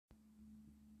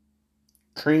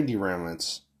Train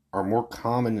derailments are more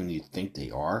common than you think they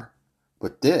are,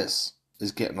 but this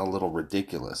is getting a little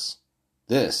ridiculous.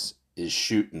 This is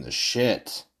shooting the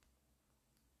shit.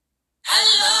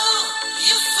 Hello,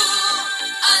 you fool,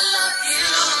 I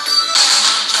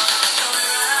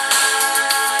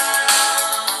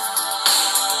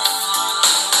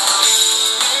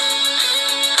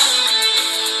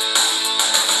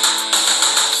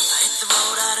hit the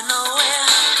road out of nowhere,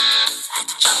 had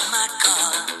to jump in my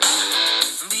car,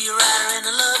 be a rider in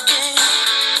a love game,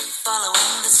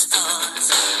 following the stars.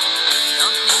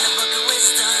 Don't need a book of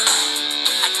wisdom,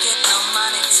 I get no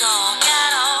money talk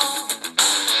at all.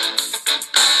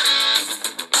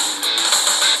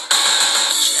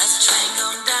 She has a train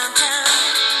going downtown,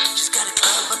 she's got a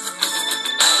club on the moon,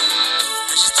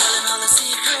 and she's telling all the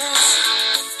secrets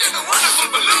in a wonderful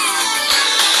balloon.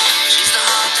 She's the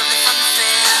heart of the fun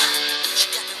fair. She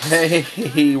got the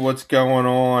Hey, what's going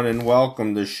on? And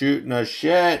welcome to Shooting the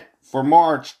Shit for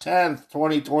March 10th,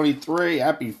 2023.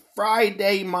 Happy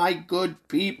Friday, my good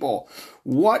people.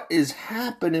 What is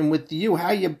happening with you?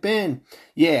 How you been?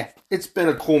 Yeah, it's been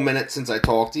a cool minute since I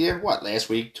talked to you. What, last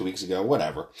week, 2 weeks ago,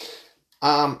 whatever.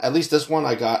 At least this one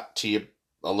I got to you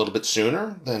a little bit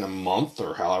sooner than a month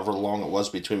or however long it was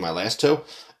between my last two.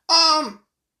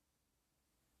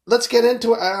 Let's get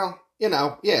into it.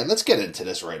 Let's get into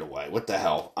this right away. What the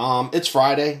hell? It's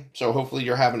Friday, so hopefully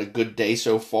you're having a good day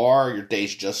so far. Your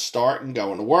day's just starting,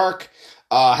 going to work.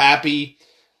 Happy,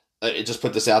 just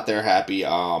put this out there, happy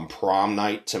prom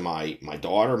night to my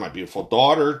daughter, my beautiful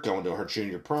daughter, going to her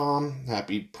junior prom.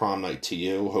 Happy prom night to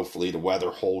you. Hopefully the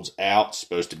weather holds out. It's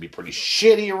supposed to be pretty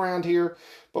shitty around here,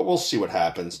 but we'll see what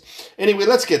happens. Anyway,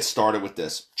 let's get started with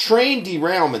this. Train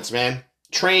derailments, man.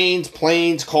 Trains,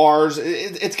 planes, cars,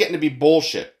 it's getting to be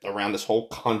bullshit around this whole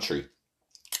country.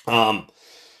 Train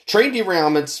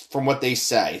derailments, from what they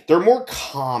say, they're more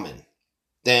common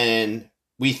than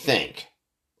we think,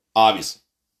 obviously,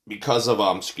 because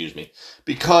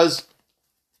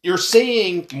you're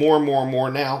seeing more and more and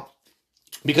more now,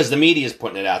 because the media is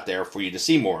putting it out there for you to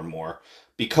see more and more,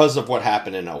 because of what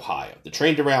happened in Ohio. The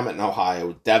train derailment in Ohio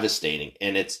was devastating,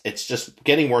 and it's just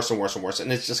getting worse and worse and worse,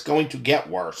 and it's just going to get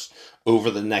worse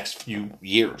over the next few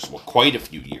years. Well, quite a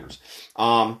few years.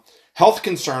 Health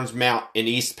concerns mount in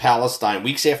East Palestine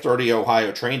weeks after the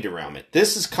Ohio train derailment.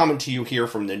 This is coming to you here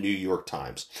from the New York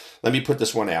Times. Let me put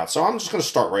this one out. So I'm just going to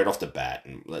start right off the bat,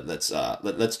 and let's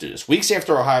do this. Weeks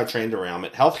after Ohio train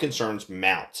derailment, health concerns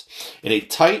mount in a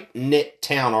tight-knit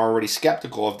town already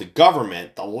skeptical of the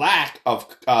government, the lack of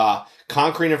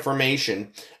concrete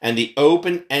information, and the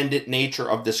open-ended nature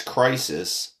of this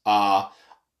crisis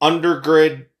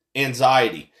undergirds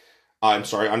anxiety.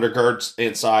 Undergirds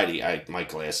anxiety. My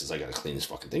glasses, I gotta clean this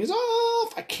fucking thing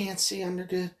off. I can't see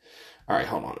undergird. Alright,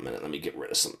 hold on a minute. Let me get rid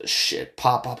of some of this shit.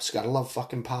 Pop-ups. Gotta love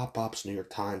fucking pop-ups. New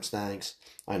York Times, thanks.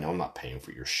 I know I'm not paying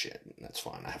for your shit. That's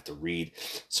fine. I have to read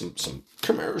some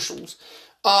commercials.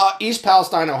 East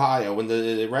Palestine, Ohio, when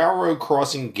the railroad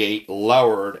crossing gate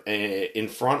lowered in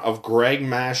front of Greg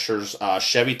Masher's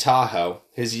Chevy Tahoe,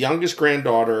 his youngest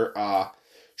granddaughter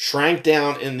shrank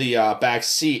down in the back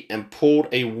seat and pulled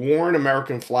a worn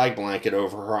American flag blanket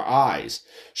over her eyes.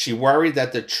 She worried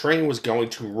that the train was going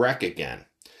to wreck again.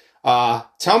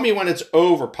 Tell me when it's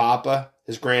over, Papa.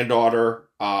 His granddaughter,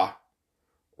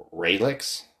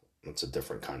 Raylix. That's a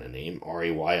different kind of name.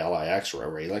 Raylix,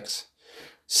 Raylix.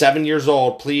 7 years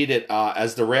old, pleaded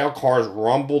as the rail cars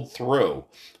rumbled through.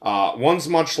 One's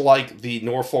much like the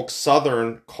Norfolk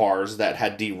Southern cars that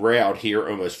had derailed here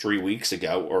almost 3 weeks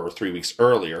ago, or 3 weeks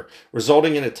earlier,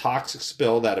 resulting in a toxic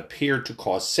spill that appeared to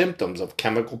cause symptoms of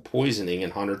chemical poisoning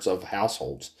in hundreds of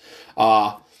households.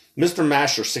 Mr.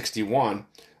 Masher, 61,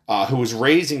 who was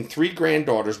raising 3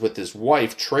 granddaughters with his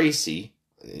wife, Tracy,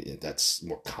 that's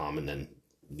more common than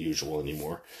usual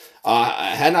anymore,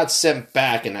 had not sent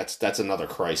back, and that's another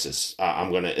crisis.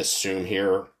 I'm going to assume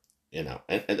here,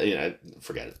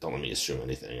 forget it. Don't let me assume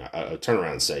anything. I turn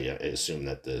around and say, I assume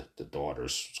that the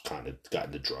daughter's kind of got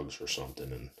into drugs or something,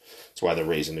 and that's why they're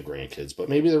raising the grandkids. But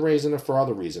maybe they're raising it for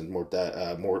other reasons, more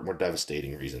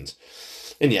devastating reasons.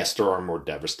 And yes, there are more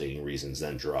devastating reasons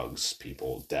than drugs,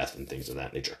 people, death, and things of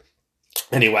that nature.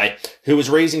 Anyway, who was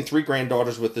raising 3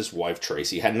 granddaughters with his wife,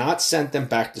 Tracy, had not sent them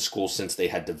back to school since they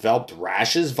had developed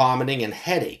rashes, vomiting, and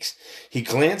headaches. He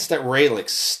glanced at Raylix,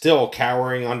 still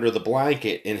cowering under the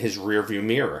blanket in his rearview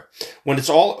mirror. When it's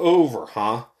all over,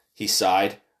 huh? He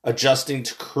sighed, adjusting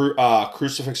the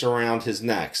crucifix around his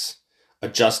neck.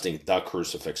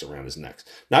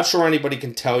 Not sure anybody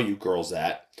can tell you girls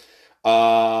that.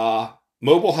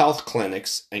 Mobile health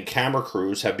clinics and camera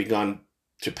crews have begun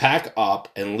to pack up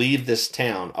and leave this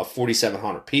town of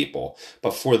 4,700 people,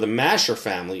 but for the Masher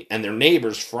family and their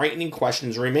neighbors, frightening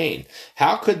questions remain.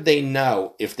 How could they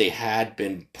know if they had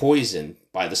been poisoned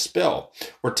by the spill?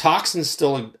 Were toxins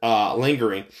still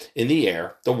lingering in the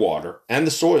air, the water, and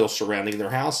the soil surrounding their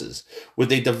houses? Would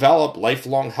they develop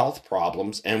lifelong health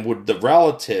problems, and would the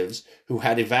relatives who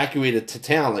had evacuated to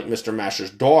town, like Mr.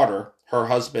 Masher's daughter, her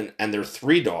husband, and their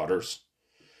 3 daughters,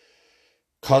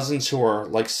 cousins who are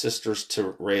like sisters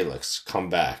to Rayleigh, come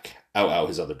back?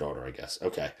 His other daughter, I guess.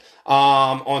 Okay.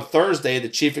 On Thursday, the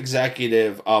chief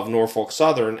executive of Norfolk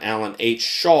Southern, Alan H.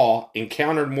 Shaw,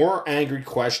 encountered more angry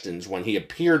questions when he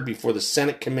appeared before the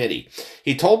Senate committee.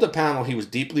 He told the panel he was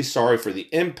deeply sorry for the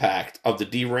impact of the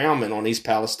derailment on East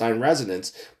Palestine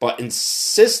residents, but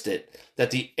insisted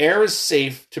that the air is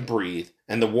safe to breathe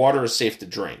and the water is safe to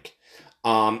drink.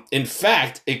 In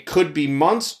fact, it could be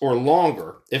months or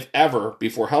longer, if ever,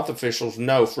 before health officials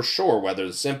know for sure whether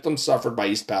the symptoms suffered by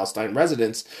East Palestine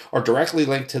residents are directly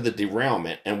linked to the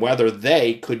derailment and whether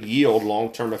they could yield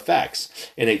long-term effects.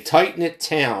 In a tight-knit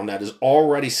town that is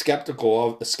already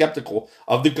skeptical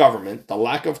of the government, the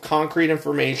lack of concrete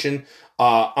information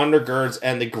undergirds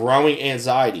and the growing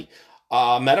anxiety.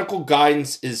 Medical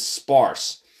guidance is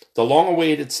sparse. The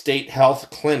long-awaited state health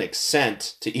clinic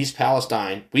sent to East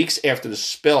Palestine weeks after the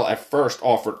spill at first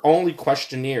offered only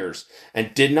questionnaires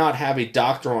and did not have a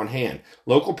doctor on hand.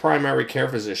 Local primary care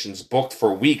physicians booked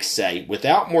for weeks say,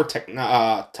 without more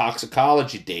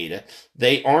toxicology data,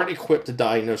 they aren't equipped to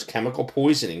diagnose chemical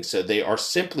poisoning, so they are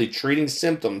simply treating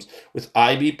symptoms with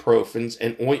ibuprofens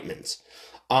and ointments.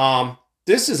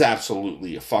 This is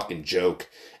absolutely a fucking joke.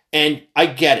 And I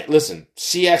get it. Listen,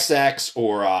 CSX,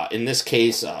 or in this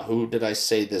case, who did I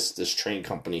say this train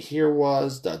company here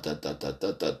was?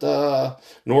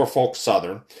 Norfolk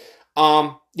Southern.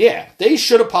 Yeah, they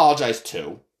should apologize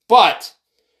too. But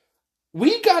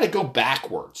we got to go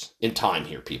backwards in time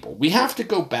here, people. We have to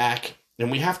go back and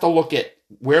we have to look at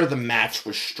where the match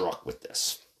was struck with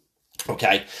this.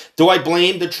 Okay, do I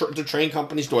blame the train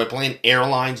companies? Do I blame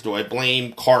airlines? Do I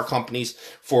blame car companies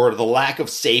for the lack of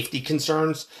safety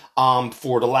concerns,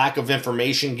 for the lack of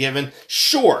information given?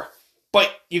 Sure,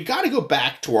 but you got to go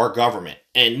back to our government.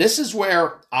 And this is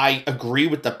where I agree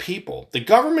with the people. The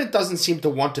government doesn't seem to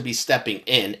want to be stepping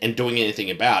in and doing anything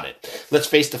about it. Let's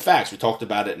face the facts. We talked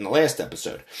about it in the last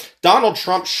episode. Donald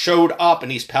Trump showed up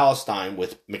in East Palestine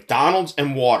with McDonald's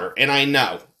and water, and I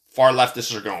know far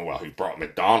leftists are going, well, he brought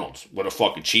McDonald's. What a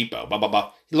fucking cheapo. Blah, blah,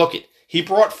 blah. Look it. He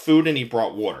brought food and he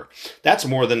brought water. That's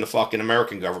more than the fucking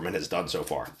American government has done so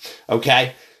far.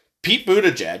 Okay? Pete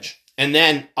Buttigieg, and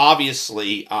then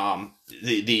obviously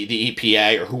the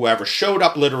EPA or whoever showed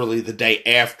up literally the day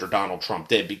after Donald Trump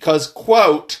did because,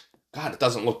 quote, God, it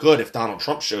doesn't look good if Donald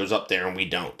Trump shows up there and we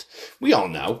don't. We all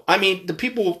know. I mean, the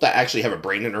people that actually have a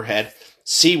brain in their head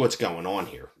see what's going on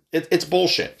here. It's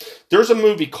bullshit. There's a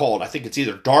movie called, I think it's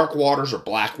either Dark Waters or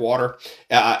Black Water.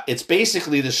 It's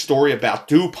basically the story about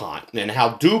DuPont and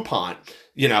how DuPont,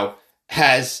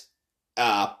 has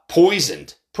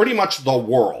poisoned pretty much the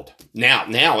world.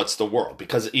 Now it's the world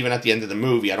because even at the end of the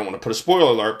movie, I don't want to put a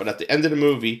spoiler alert, but at the end of the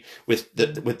movie with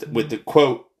the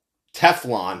quote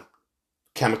Teflon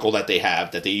chemical that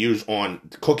they use on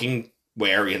cooking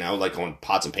ware, like on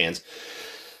pots and pans,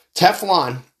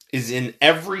 Teflon is in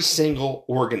every single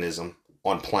organism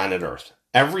on planet Earth.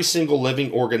 Every single living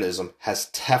organism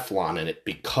has Teflon in it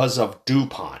because of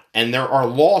DuPont. And there are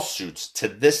lawsuits to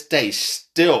this day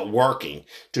still working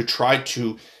to try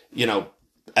to,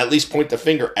 at least point the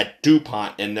finger at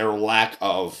DuPont and their lack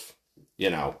of,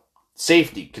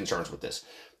 safety concerns with this.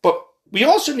 But we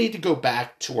also need to go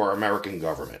back to our American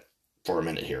government for a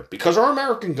minute here. Because our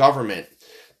American government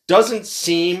doesn't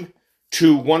seem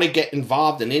to want to get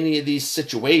involved in any of these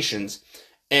situations,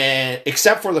 and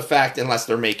except for the fact unless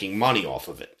they're making money off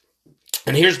of it.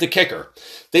 And here's the kicker.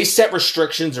 They set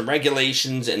restrictions and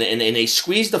regulations and they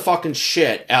squeeze the fucking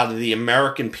shit out of the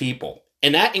American people.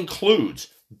 And that includes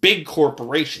big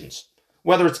corporations.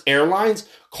 Whether it's airlines,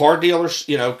 car dealers,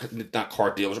 not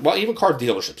car dealers, well, even car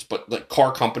dealerships, but like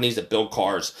car companies that build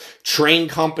cars, train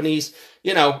companies,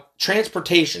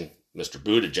 transportation. Mr.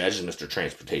 Buttigieg and Mr.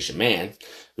 Transportation Man,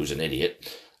 who's an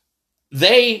idiot,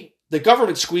 the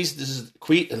government squeezes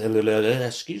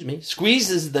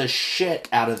the shit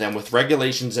out of them with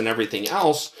regulations and everything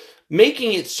else,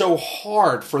 making it so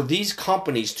hard for these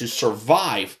companies to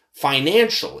survive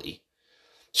financially.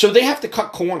 So they have to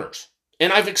cut corners.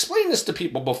 And I've explained this to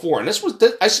people before, and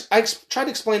I tried to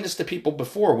explain this to people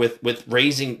before with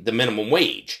raising the minimum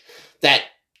wage, that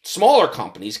smaller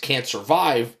companies can't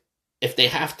survive if they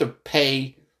have to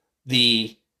pay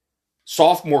the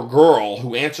sophomore girl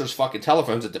who answers fucking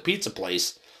telephones at the pizza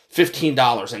place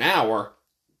 $15 an hour,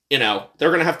 they're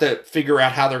going to have to figure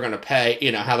out how they're going to pay,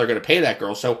 how they're going to pay that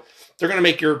girl. So they're going to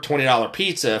make your $20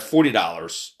 pizza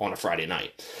 $40 on a Friday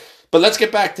night. But let's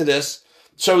get back to this.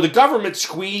 So the government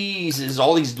squeezes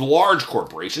all these large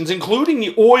corporations, including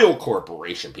the oil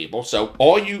corporation, people. So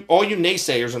all you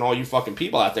naysayers and all you fucking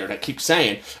people out there that keep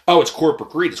saying, oh, it's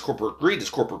corporate greed, it's corporate greed, it's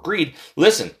corporate greed.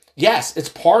 Listen, yes, it's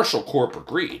partial corporate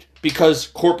greed because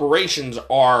corporations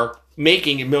are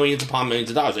making millions upon millions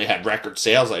of dollars. They had record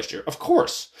sales last year. Of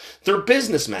course. They're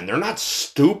businessmen. They're not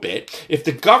stupid. If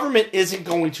the government isn't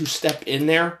going to step in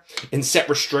there and set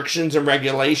restrictions and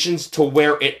regulations to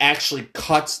where it actually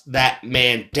cuts that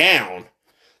man down,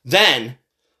 then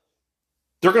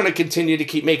they're going to continue to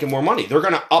keep making more money. They're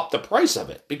going to up the price of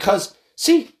it because,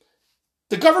 see,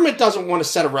 the government doesn't want to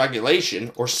set a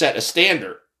regulation or set a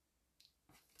standard.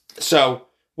 So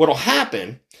what'll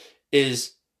happen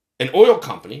is an oil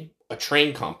company, a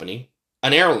train company,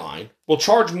 an airline will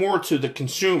charge more to the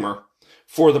consumer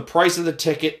for the price of the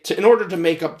ticket in order to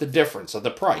make up the difference of the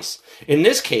price. In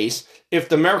this case, if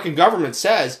the American government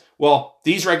says, well,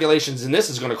 these regulations and this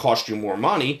is going to cost you more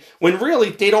money, when really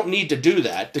they don't need to do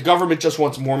that. The government just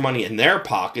wants more money in their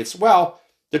pockets. Well,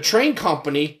 the train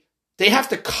company, they have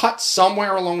to cut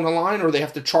somewhere along the line or they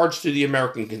have to charge to the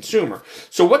American consumer.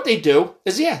 So what they do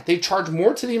is, they charge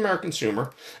more to the American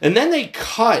consumer and then they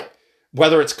cut,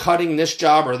 whether it's cutting this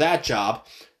job or that job,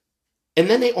 and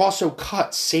then they also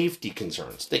cut safety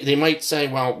concerns. They might say,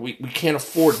 well, we can't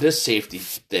afford this safety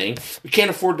thing. We can't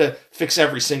afford to fix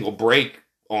every single brake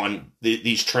on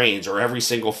these trains or every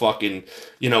single fucking,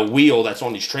 wheel that's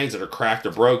on these trains that are cracked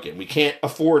or broken. We can't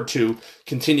afford to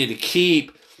continue to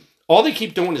keep, all they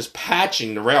keep doing is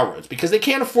patching the railroads because they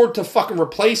can't afford to fucking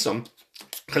replace them.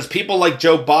 Because people like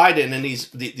Joe Biden and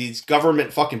these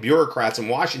government fucking bureaucrats in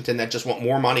Washington that just want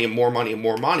more money and more money and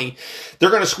more money, they're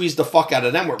going to squeeze the fuck out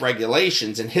of them with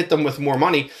regulations and hit them with more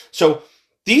money. So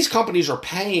these companies are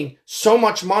paying so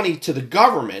much money to the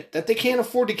government that they can't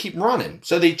afford to keep running.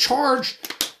 So they charge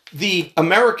the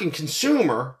American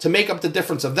consumer to make up the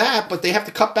difference of that, but they have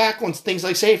to cut back on things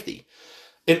like safety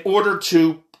in order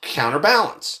to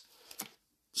counterbalance.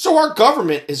 So our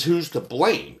government is who's to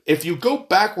blame. If you go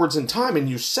backwards in time and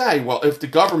you say, well, if the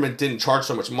government didn't charge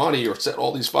so much money or set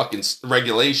all these fucking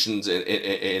regulations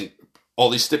and all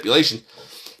these stipulations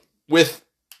with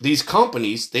these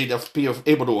companies, they'd be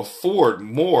able to afford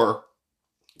more,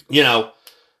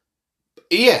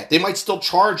 they might still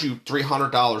charge you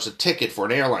 $300 a ticket for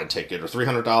an airline ticket or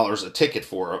 $300 a ticket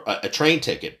for a train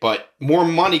ticket, but more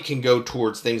money can go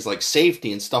towards things like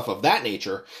safety and stuff of that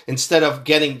nature instead of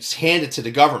getting handed to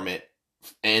the government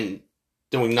and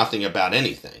doing nothing about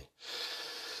anything.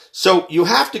 So you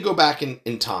have to go back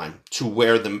in time to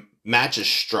where the match is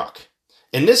struck.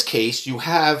 In this case, you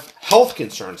have health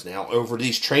concerns now over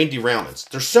these train derailments.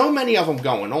 There's so many of them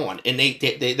going on, and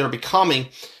they're becoming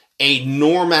a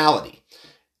normality.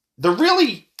 They're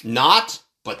really not,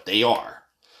 but they are.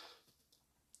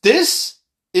 This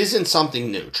isn't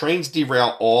something new. Trains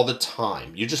derail all the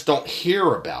time. You just don't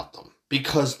hear about them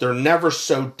because they're never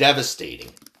so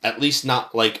devastating, at least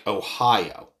not like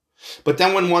Ohio. But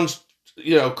then when one's,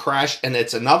 crash and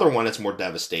it's another one that's more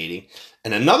devastating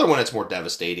and another one that's more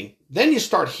devastating, then you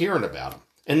start hearing about them.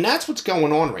 And that's what's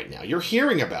going on right now. You're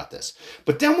hearing about this.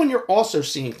 But then when you're also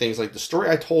seeing things like the story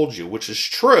I told you, which is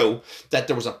true, that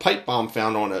there was a pipe bomb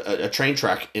found on a train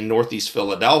track in northeast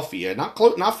Philadelphia,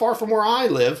 not far from where I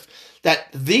live, that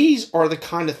these are the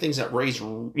kind of things that raise,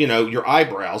 your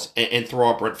eyebrows and throw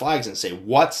up red flags and say,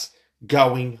 what's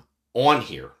going on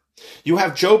here? You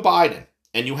have Joe Biden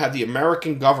and you have the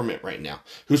American government right now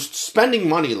who's spending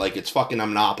money like it's fucking a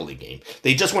Monopoly game.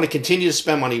 They just want to continue to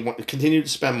spend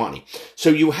money. So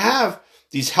you have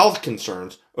these health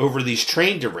concerns over these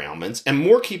train derailments, and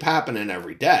more keep happening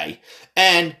every day.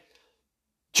 And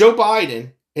Joe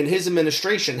Biden and his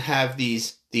administration have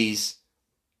these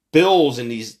bills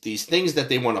and these things that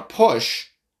they want to push,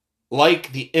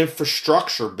 like the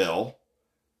infrastructure bill,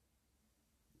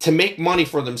 to make money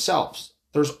for themselves.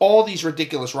 There's all these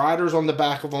ridiculous riders on the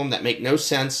back of them that make no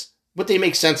sense, but they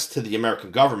make sense to the American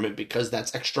government because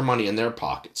that's extra money in their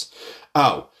pockets.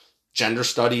 Oh, gender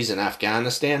studies in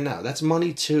Afghanistan? No, that's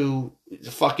money to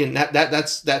fucking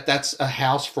that's a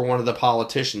house for one of the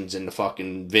politicians in the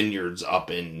fucking vineyards up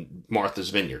in Martha's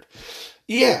Vineyard.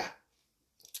 Yeah.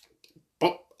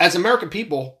 But as American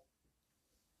people,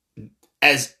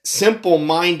 as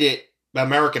simple-minded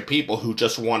American people who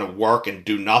just want to work and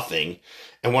do nothing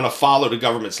and want to follow the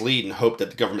government's lead and hope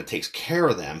that the government takes care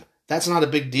of them, That's not a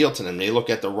big deal to them. They look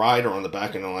at the rider on the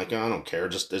back and they're like, oh, I don't care,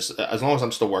 just as long as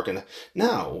I'm still working.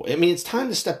 No, I mean, it's time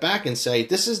to step back and say,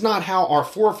 this is not how our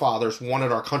forefathers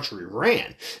wanted our country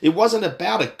ran. It wasn't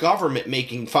about a government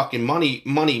making fucking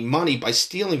money by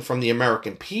stealing from the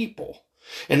American people.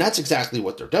 And that's exactly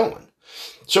what they're doing.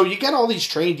 So you get all these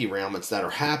train derailments that are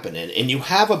happening, and you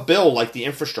have a bill like the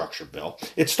infrastructure bill.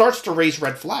 It starts to raise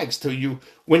red flags to you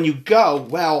when you go,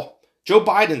 well, Joe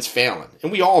Biden's failing.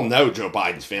 And we all know Joe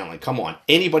Biden's failing. Come on.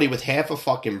 Anybody with half a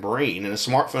fucking brain and a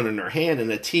smartphone in their hand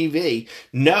and a TV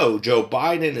know Joe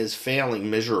Biden is failing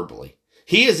miserably.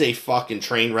 He is a fucking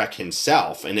train wreck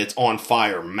himself, and it's on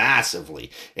fire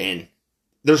massively. And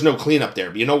there's no cleanup there.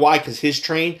 But you know why? Because his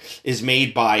train is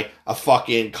made by a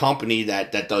fucking company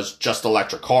that does just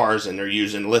electric cars, and they're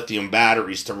using lithium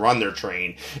batteries to run their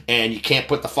train, and you can't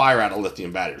put the fire out of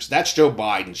lithium batteries. That's Joe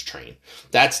Biden's train.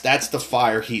 That's the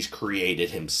fire he's created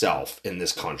himself in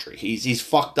this country. He's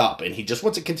fucked up, and he just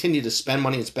wants to continue to spend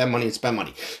money and spend money and spend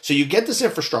money. So you get this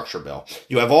infrastructure bill.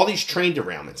 You have all these train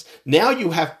derailments. Now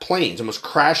you have planes almost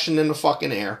crashing in the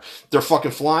fucking air. They're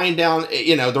fucking flying down,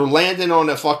 they're landing on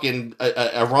a fucking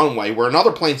a runway where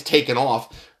another plane's taking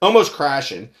off, almost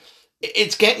crashing.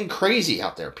 It's getting crazy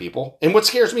out there, people. And what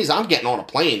scares me is I'm getting on a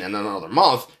plane in another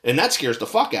month, and that scares the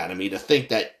fuck out of me to think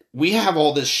that we have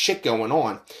all this shit going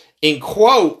on. In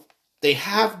quote, they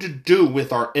have to do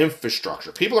with our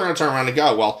infrastructure. People are going to turn around and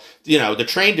go, well, the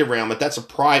train derailment, that's a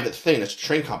private thing. It's a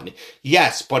train company.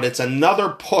 Yes, but it's another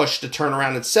push to turn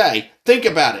around and say, think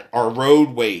about it. Our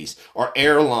roadways, our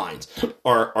airlines,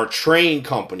 our train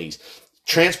companies,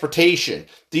 transportation,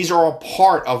 these are all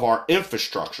part of our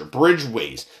infrastructure.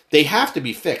 Bridgeways, they have to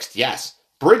be fixed, yes.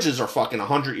 Bridges are fucking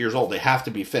 100 years old. They have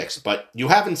to be fixed. But you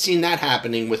haven't seen that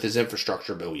happening with his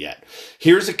infrastructure bill yet.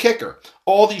 Here's a kicker.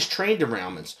 All these train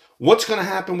derailments. What's going to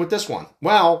happen with this one?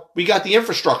 Well, we got the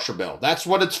infrastructure bill. That's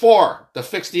what it's for, to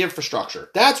fix the infrastructure.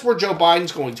 That's where Joe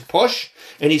Biden's going to push,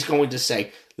 and he's going to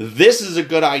say, this is a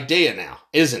good idea now,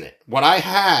 isn't it? What I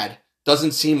had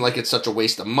doesn't seem like it's such a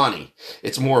waste of money.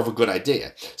 It's more of a good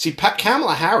idea. See,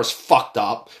 Kamala Harris fucked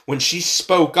up when she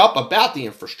spoke up about the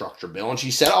infrastructure bill, and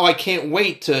she said, oh, I can't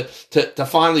wait to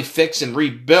finally fix and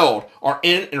rebuild our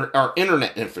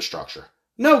internet infrastructure.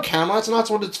 No, Kamala, that's not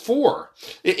what it's for.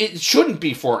 It shouldn't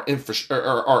be for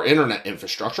our internet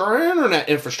infrastructure. Our internet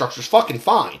infrastructure is fucking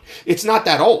fine. It's not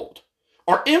that old.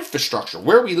 Our infrastructure,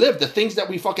 where we live, the things that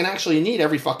we fucking actually need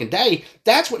every fucking day,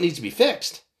 that's what needs to be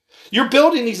fixed. You're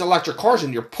building these electric cars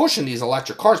and you're pushing these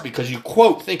electric cars because you,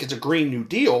 quote, think it's a Green New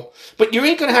Deal, but you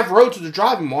ain't going to have roads to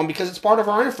drive them on because it's part of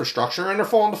our infrastructure and they're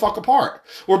falling the fuck apart.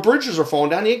 Or bridges are falling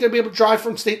down. You ain't going to be able to drive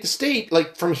from state to state.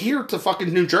 Like from here to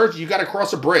fucking New Jersey, you got to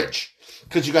cross a bridge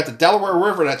because you got the Delaware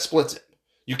River that splits it.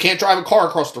 You can't drive a car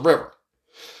across the river.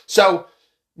 So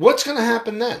what's going to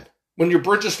happen then? When your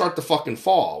bridges start to fucking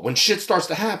fall, when shit starts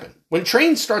to happen, when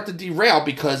trains start to derail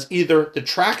because either the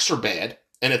tracks are bad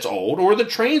and it's old, or the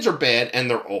trains are bad and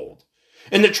they're old.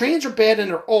 And the trains are bad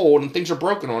and they're old and things are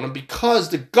broken on them because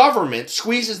the government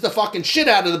squeezes the fucking shit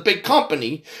out of the big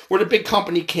company where the big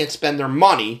company can't spend their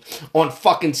money on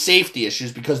fucking safety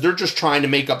issues because they're just trying to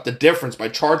make up the difference by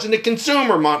charging the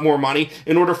consumer more money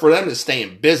in order for them to stay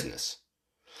in business.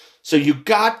 So you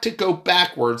got to go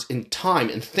backwards in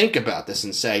time and think about this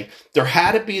and say, there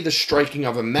had to be the striking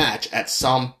of a match at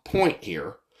some point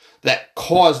here that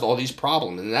caused all these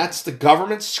problems. And that's the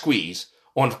government's squeeze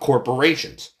on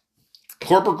corporations.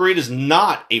 Corporate greed is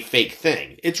not a fake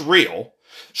thing. It's real.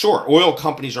 Sure, oil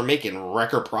companies are making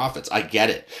record profits. I get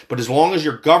it. But as long as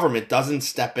your government doesn't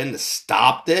step in to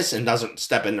stop this and doesn't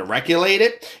step in to regulate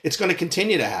it, it's going to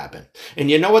continue to happen. And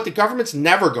you know what? The government's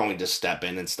never going to step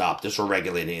in and stop this or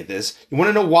regulate any of this. You want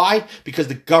to know why? Because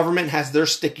the government has their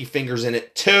sticky fingers in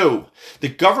it too. The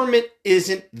government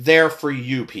isn't there for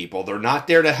you, people. They're not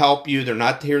there to help you. They're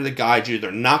not here to guide you.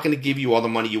 They're not going to give you all the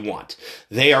money you want.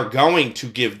 They are going to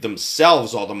give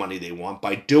themselves all the money they want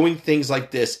by doing things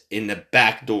like this in the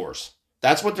back doors.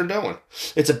 That's what they're doing.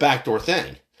 It's a backdoor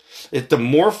thing. If the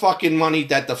more fucking money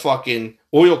that the fucking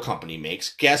oil company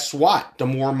makes, guess what? The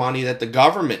more money that the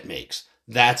government makes.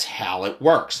 That's how it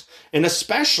works. And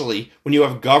especially when you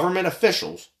have government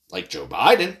officials like Joe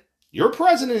Biden, your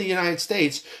president of the United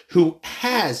States, who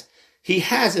has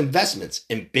investments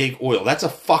in big oil. That's a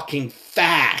fucking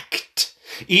fact.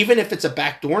 Even if it's a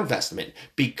backdoor investment,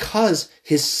 because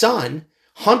his son,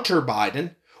 Hunter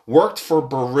Biden, worked for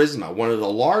Burisma, one of the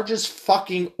largest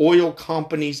fucking oil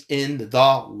companies in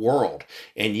the world.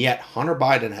 And yet Hunter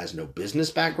Biden has no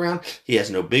business background, he has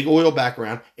no big oil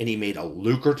background, and he made a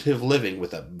lucrative living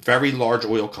with a very large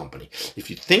oil company. If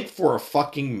you think for a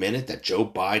fucking minute that Joe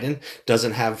Biden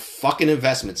doesn't have fucking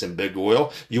investments in big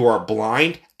oil, you are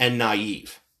blind and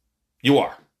naive. You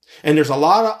are. And there's a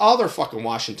lot of other fucking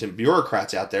Washington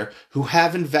bureaucrats out there who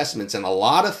have investments in a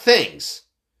lot of things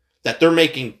that they're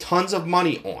making tons of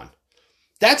money on.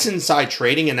 That's inside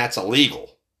trading, and that's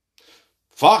illegal.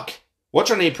 Fuck. What's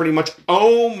her name pretty much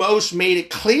almost made it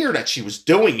clear that she was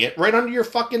doing it right under your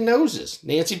fucking noses.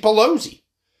 Nancy Pelosi.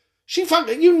 She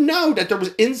fucking, you know that there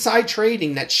was inside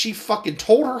trading that she fucking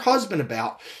told her husband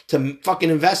about to fucking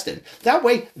invest in. That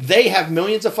way, they have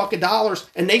millions of fucking dollars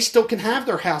and they still can have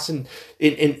their house in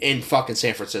fucking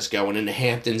San Francisco and in the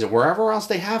Hamptons and wherever else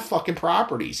they have fucking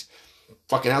properties.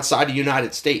 Fucking outside the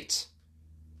United States.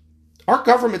 Our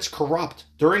government's corrupt.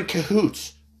 They're in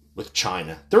cahoots with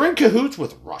China. They're in cahoots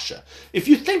with Russia. If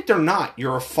you think they're not,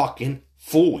 you're a fucking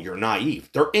fool. You're naive.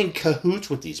 They're in cahoots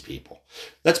with these people.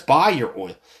 Let's buy your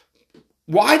oil.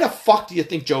 Why the fuck do you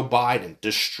think Joe Biden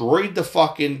destroyed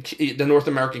the North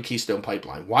American Keystone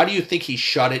Pipeline? Why do you think he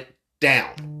shut it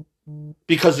down?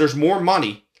 Because there's more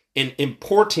money in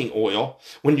importing oil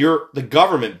when you're the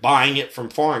government buying it from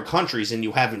foreign countries and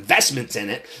you have investments in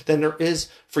it than there is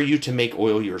for you to make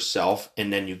oil yourself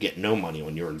and then you get no money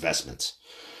on your investments.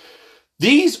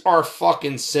 These are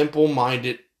fucking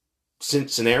simple-minded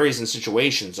scenarios and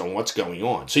situations on what's going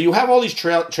on. So you have all these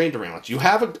train derailments. You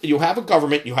have a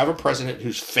government, you have a president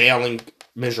who's failing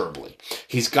miserably.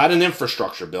 He's got an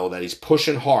infrastructure bill that he's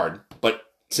pushing hard, but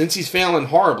since he's failing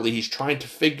horribly, he's trying to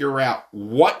figure out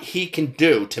what he can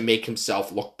do to make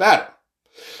himself look better.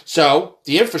 So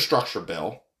the infrastructure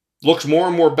bill looks more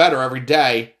and more better every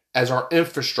day as our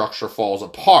infrastructure falls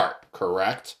apart,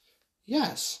 correct?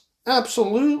 Yes,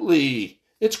 absolutely.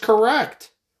 It's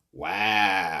correct.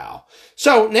 Wow.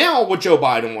 So now what Joe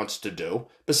Biden wants to do,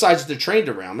 besides the train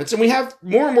derailments, and we have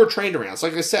more and more train derailments.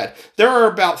 Like I said, there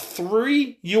are about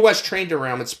 3 U.S. train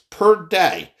derailments per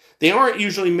day. They aren't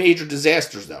usually major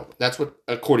disasters, though. That's what,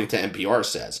 according to NPR,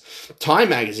 says. Time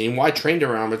magazine, why train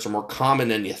derailments are more common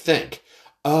than you think.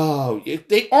 Oh,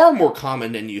 they are more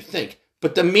common than you think.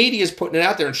 But the media is putting it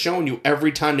out there and showing you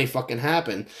every time they fucking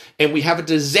happen. And we have a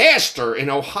disaster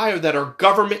in Ohio that our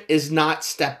government is not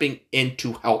stepping in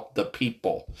to help the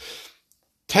people.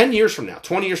 10 years from now,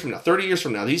 20 years from now, 30 years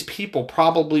from now, these people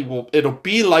probably will, it'll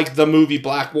be like the movie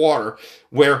Blackwater,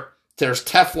 where there's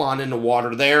Teflon in the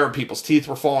water there, people's teeth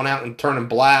were falling out and turning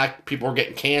black, people are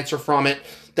getting cancer from it.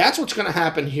 That's what's going to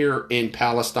happen here in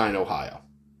Palestine, Ohio.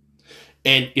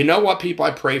 And you know what, people,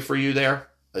 I pray for you there.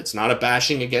 It's not a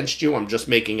bashing against you. I'm just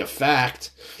making a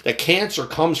fact that cancer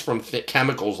comes from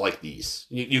chemicals like these.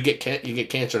 You get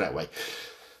cancer that way.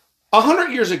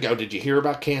 100 years ago, did you hear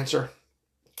about cancer?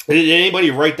 Did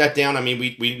anybody write that down? I mean,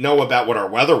 we know about what our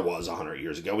weather was 100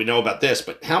 years ago. We know about this,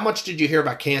 but how much did you hear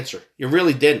about cancer? You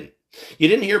really didn't. You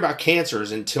didn't hear about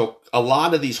cancers until a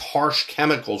lot of these harsh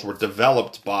chemicals were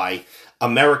developed by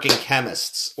American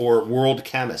chemists or world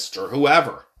chemists or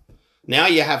whoever. Now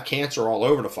you have cancer all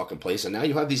over the fucking place, and now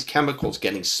you have these chemicals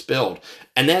getting spilled.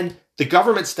 And then the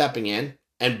government stepping in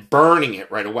and burning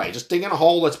it right away. Just dig in a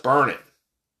hole, let's burn it.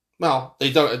 Well,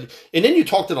 they don't. And then you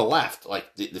talk to the left,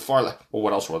 like the far left. Well,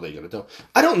 what else were they going to do?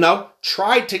 I don't know.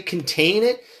 Try to contain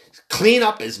it. Clean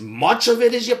up as much of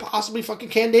it as you possibly fucking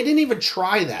can. They didn't even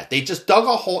try that. They just dug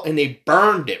a hole and they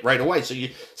burned it right away. So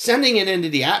you're sending it into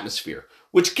the atmosphere.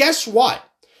 Which, guess what?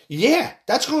 Yeah,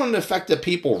 that's going to affect the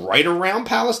people right around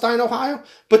Palestine, Ohio.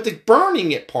 But the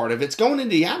burning it part of it's going into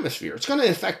the atmosphere. It's going to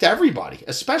affect everybody,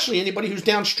 especially anybody who's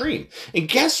downstream. And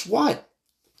guess what?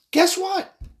 Guess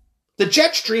what? The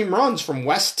jet stream runs from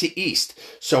west to east.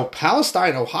 So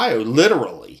Palestine, Ohio,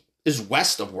 literally is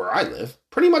west of where I live.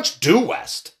 Pretty much due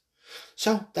west.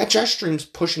 So that jet stream's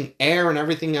pushing air and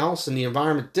everything else in the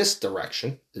environment this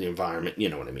direction. The environment, you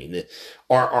know what I mean.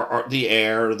 The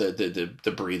air,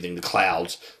 the breathing, the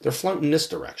clouds, they're floating this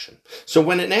direction. So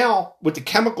when it now, with the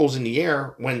chemicals in the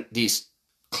air, when these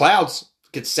clouds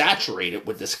get saturated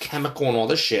with this chemical and all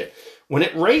this shit, when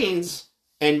it rains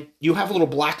and you have little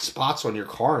black spots on your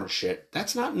car and shit,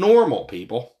 that's not normal,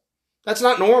 people. That's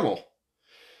not normal.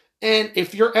 And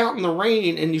if you're out in the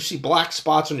rain and you see black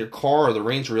spots on your car, or the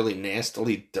rain's really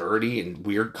nastily dirty and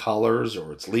weird colors,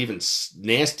 or it's leaving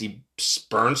nasty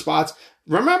burn spots,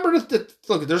 remember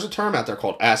look, there's a term out there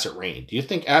called acid rain. Do you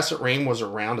think acid rain was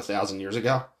around 1,000 years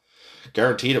ago?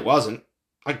 Guaranteed it wasn't.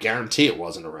 I guarantee it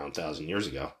wasn't around 1,000 years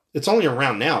ago. It's only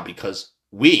around now because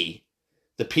we,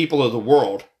 the people of the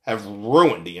world, have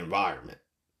ruined the environment.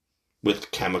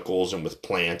 with chemicals and with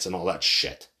plants and all that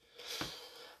shit.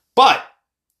 But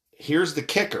here's the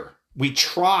kicker. We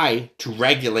try to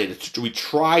regulate it. We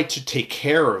try to take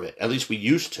care of it. At least we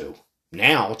used to.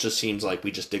 Now it just seems like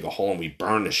we just dig a hole and we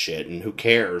burn the shit. And who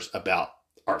cares about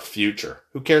our future?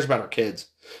 Who cares about our kids?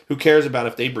 Who cares about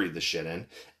if they breathe the shit in?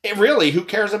 And really, who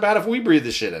cares about if we breathe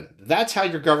the shit in? That's how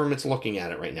your government's looking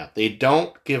at it right now. They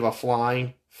don't give a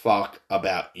flying fuck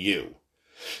about you.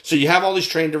 So you have all these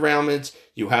train derailments.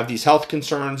 You have these health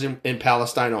concerns in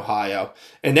Palestine, Ohio.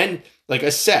 And then, like I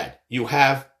said, you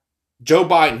have Joe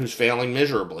Biden, who's failing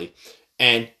miserably.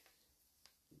 And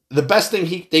the best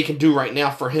thing they can do right now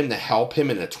for him to help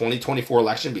him in the 2024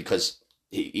 election, because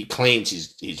he claims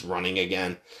he's running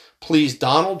again. Please,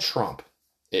 Donald Trump,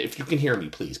 if you can hear me,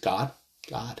 please, God,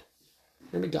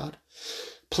 hear me, God.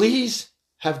 Please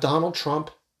have Donald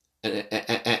Trump and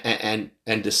Ron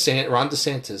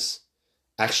DeSantis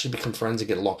actually become friends and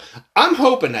get along. I'm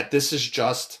hoping that this is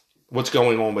just what's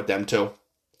going on with them too.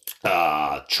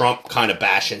 Trump kind of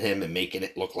bashing him and making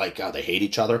it look like they hate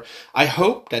each other. I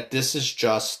hope that this is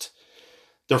just,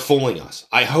 they're fooling us.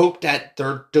 I hope that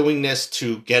they're doing this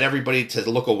to get everybody to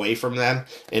look away from them,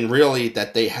 and really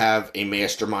that they have a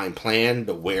mastermind plan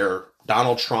to where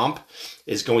Donald Trump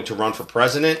is going to run for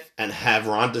president and have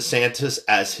Ron DeSantis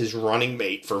as his running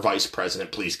mate for vice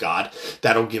president, please God.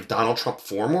 That'll give Donald Trump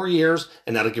 4 more years,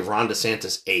 and that'll give Ron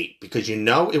DeSantis 8. Because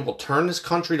it will turn this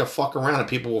country to fuck around, and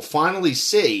people will finally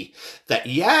see that,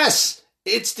 yes,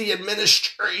 it's the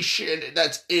administration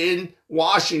that's in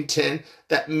Washington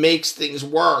that makes things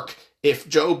work. If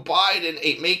Joe Biden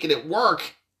ain't making it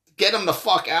work, get him the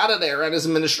fuck out of there and his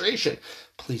administration.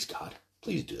 Please, God,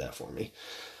 please do that for me.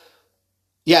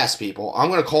 Yes, people, I'm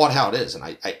going to call it how it is. And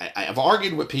I've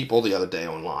argued with people the other day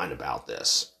online about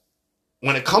this.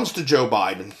 When it comes to Joe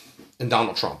Biden and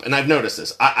Donald Trump, and I've noticed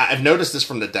this. I've noticed this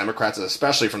from the Democrats,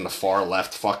 especially from the far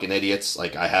left fucking idiots.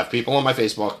 Like, I have people on my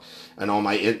Facebook and on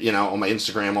my, on my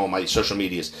Instagram, on my social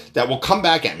medias that will come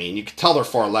back at me, and you can tell they're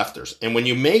far lefters. And when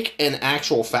you make an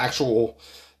actual factual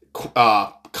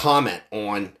comment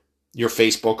on your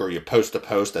Facebook, or you post a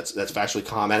post that's factually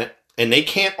commented, and they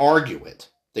can't argue it,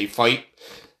 they fight.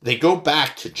 They go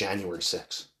back to January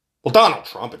 6th. Well, Donald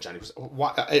Trump at January 6th.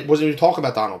 Why, it wasn't even talking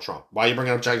about Donald Trump. Why are you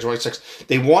bringing up January 6th?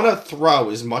 They want to throw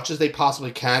as much as they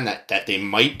possibly can that they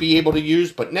might be able to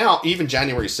use. But now, even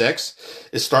January 6th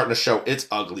is starting to show its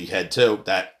ugly head, too.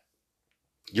 That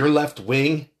your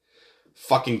left-wing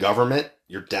fucking government,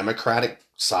 your Democratic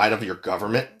side of your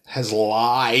government, has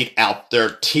lied out their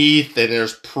teeth, and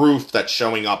there's proof that's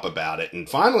showing up about it. And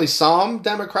finally, some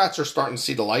Democrats are starting to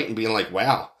see the light and being like,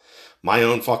 wow, my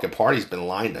own fucking party's been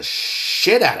lying the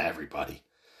shit out of everybody.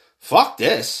 Fuck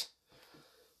this.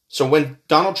 So when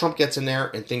Donald Trump gets in there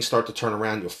and things start to turn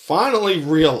around, you'll finally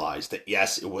realize that,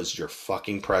 yes, it was your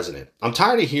fucking president. I'm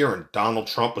tired of hearing Donald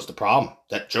Trump was the problem,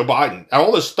 that Joe Biden,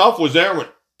 all this stuff was there when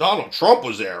Donald Trump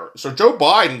was there. So Joe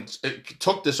Biden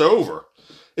took this over.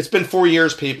 It's been 4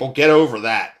 years, people. Get over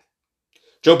that.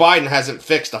 Joe Biden hasn't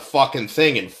fixed a fucking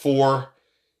thing in 4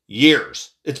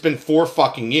 years. It's been 4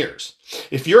 fucking years.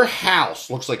 If your house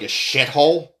looks like a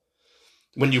shithole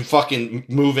when you fucking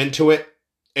move into it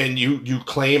and you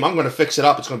claim, I'm going to fix it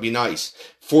up, it's going to be nice.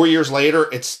 4 years later,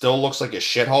 it still looks like a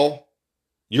shithole.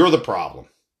 You're the problem.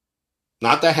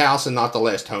 Not the house and not the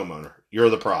last homeowner. You're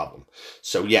the problem.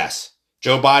 So yes,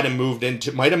 Joe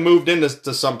Biden might have moved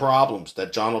into some problems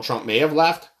that Donald Trump may have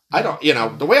left. I don't,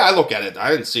 the way I look at it,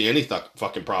 I didn't see any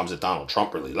fucking problems that Donald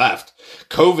Trump really left.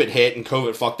 COVID hit and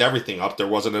COVID fucked everything up. There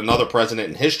wasn't another president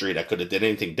in history that could have did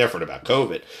anything different about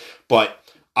COVID. But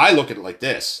I look at it like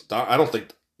this. I don't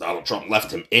think Donald Trump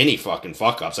left him any fucking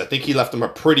fuck ups. I think he left him a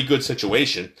pretty good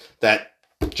situation that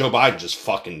Joe Biden just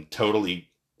fucking totally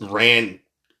ran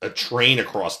a train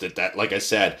across it that, like I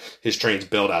said, his train's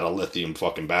built out of lithium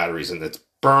fucking batteries, and it's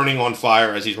burning on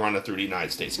fire as he's running through the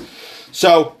United States.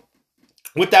 So,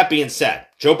 with that being said,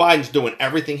 Joe Biden's doing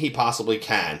everything he possibly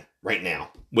can right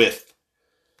now with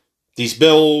these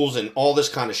bills and all this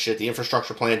kind of shit, the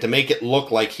infrastructure plan, to make it look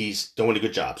like he's doing a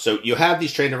good job. So you have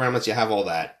these trade derailments, you have all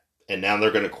that, and now they're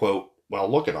going to quote,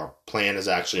 well, look at our plan is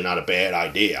actually not a bad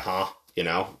idea, huh?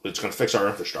 It's going to fix our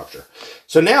infrastructure.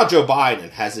 So now Joe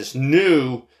Biden has this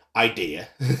new idea.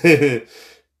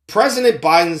 President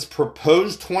Biden's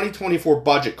proposed 2024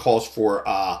 budget calls for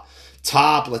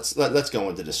let's go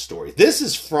into this story. This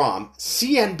is from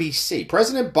CNBC.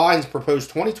 President Biden's proposed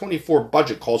 2024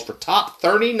 budget calls for top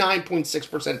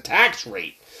 39.6% tax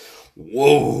rate.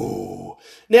 Whoa.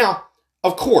 Now,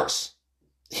 of course,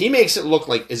 he makes it look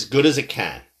like as good as it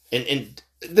can. And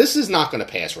this is not going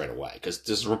to pass right away, because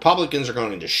the Republicans are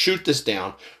going to shoot this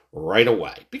down right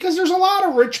away. Because there's a lot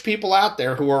of rich people out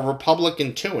there who are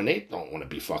Republican too, and they don't want to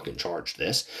be fucking charged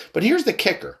this. But here's the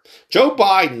kicker. Joe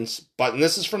Biden's, and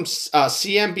this is from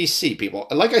CNBC, people.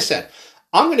 Like I said,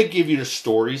 I'm going to give you the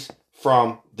stories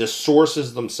from the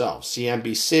sources themselves.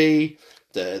 CNBC,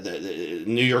 the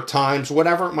New York Times,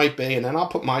 whatever it might be, and then I'll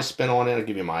put my spin on it. I'll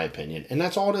give you my opinion, and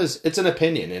that's all it is. It's an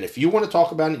opinion, and if you want to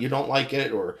talk about it, you don't like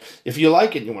it, or if you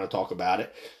like it, and you want to talk about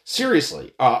it.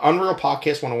 Seriously,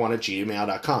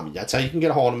 UnrealPodcast101@gmail.com. That's how you can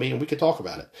get a hold of me, and we can talk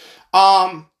about it.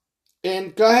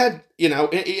 And go ahead,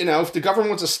 if the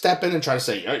government wants to step in and try to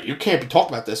say you can't be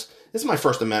talking about this, this is my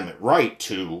First Amendment right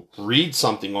to read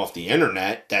something off the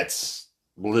internet that's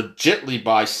legitly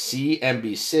by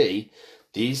CNBC.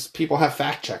 These people have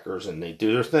fact checkers and they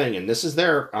do their thing, and this is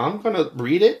I'm going to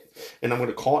read it and I'm going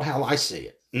to call it how I see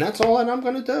it. And that's all that I'm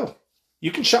going to do.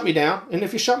 You can shut me down. And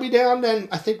if you shut me down, then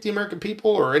I think the American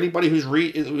people or anybody who's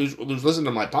listening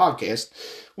to my podcast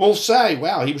will say,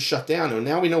 wow, he was shut down. And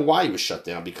now we know why he was shut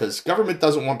down, because government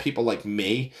doesn't want people like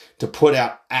me to put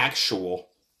out actual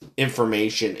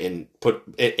information and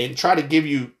try to give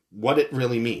you what it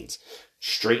really means.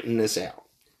 Straighten this out.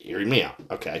 Hear me out.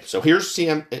 Okay, so here's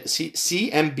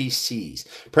CNBC's.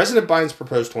 President Biden's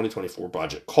proposed 2024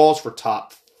 budget calls for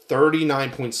top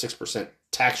 39.6%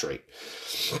 tax rate.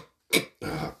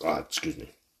 Oh, God, excuse me.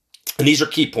 And these are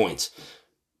key points.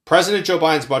 President Joe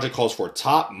Biden's budget calls for a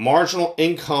top marginal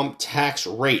income tax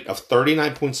rate of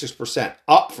 39.6%,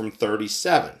 up from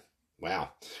 37%. Wow.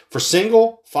 For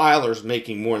single filers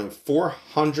making more than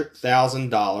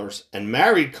 $400,000 and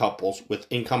married couples with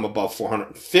income above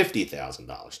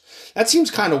 $450,000. That seems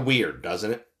kind of weird,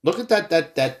 doesn't it? Look at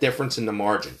that difference in the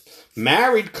margin.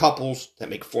 Married couples that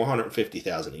make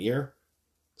 $450,000 a year,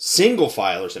 single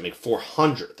filers that make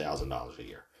 $400,000 a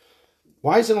year.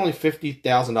 Why is it only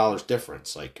 $50,000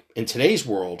 difference? Like, in today's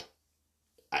world,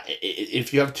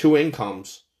 if you have two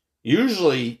incomes,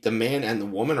 usually the man and the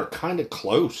woman are kind of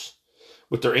close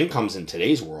with their incomes in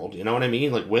today's world. You know what I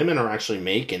mean? Like, women are actually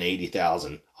making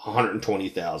 $80,000,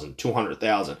 $120,000,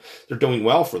 $200,000. They're doing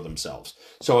well for themselves.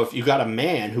 So if you got a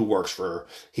man who works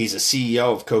he's a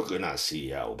CEO of not a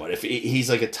CEO, but if he's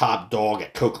like a top dog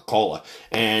at Coca-Cola,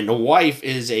 and the wife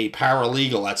is a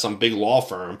paralegal at some big law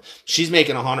firm, she's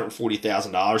making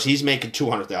 $140,000, he's making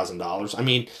 $200,000. I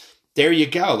mean, there you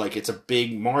go. Like, it's a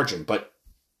big margin, but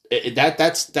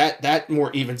that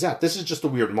more evens out. This is just a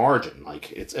weird margin.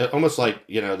 Like, it's almost like,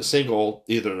 the single,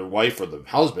 either the wife or the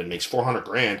husband makes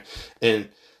 $400,000, and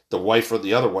the wife or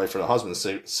the other wife or the husband,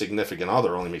 significant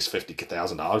other, only makes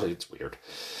 $50,000. It's weird.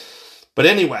 But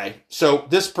anyway, so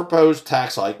this proposed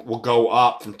tax hike will go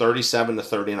up from 37 to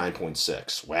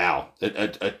 39.6. Wow, a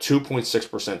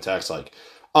 2.6% tax hike.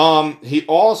 He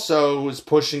also is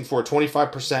pushing for a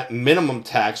 25% minimum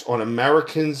tax on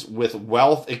Americans with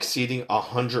wealth exceeding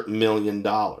 $100 million.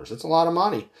 That's a lot of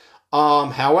money.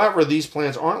 However, these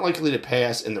plans aren't likely to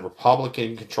pass in the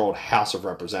Republican-controlled House of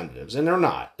Representatives, and they're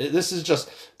not. This is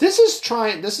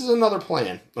another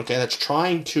plan, okay, that's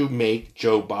trying to make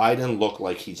Joe Biden look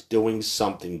like he's doing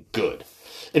something good.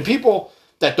 And people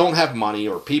that don't have money,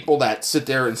 or people that sit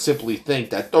there and simply think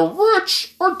that the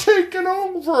rich are taking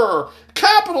over,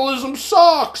 capitalism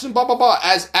sucks, and blah, blah, blah,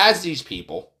 as these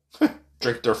people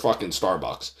drink their fucking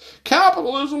Starbucks.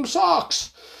 Capitalism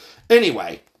sucks.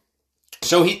 Anyway,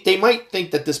 so they might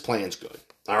think that this plan's good,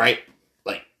 all right?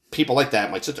 Like, people like that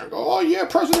might sit there and go, oh, yeah,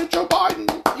 President Joe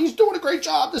Biden, he's doing a great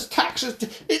job. This taxes,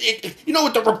 you know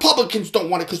what, the Republicans don't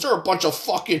want it because they're a bunch of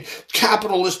fucking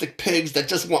capitalistic pigs that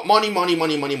just want money, money,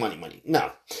 money, money, money, money.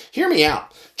 No, hear me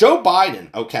out. Joe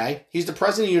Biden, okay, he's the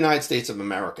President of the United States of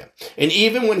America. And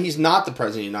even when he's not the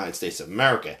President of the United States of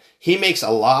America, he makes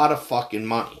a lot of fucking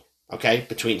money, okay,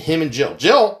 between him and Jill.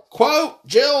 Jill, quote,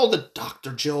 Jill, the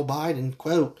Dr. Jill Biden,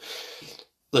 quote.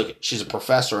 Look, she's a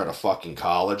professor at a fucking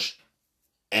college,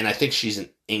 and I think she's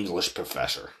an English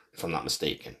professor, if I'm not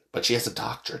mistaken. But she has a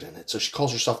doctorate in it, so she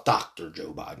calls herself Dr.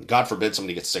 Joe Biden. God forbid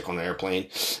somebody gets sick on an airplane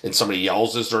and somebody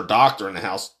yells, is there a doctor in the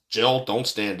house? Jill, don't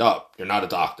stand up. You're not a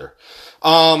doctor.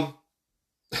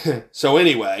 So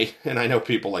anyway, and I know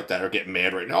people like that are getting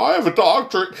mad right now. I have a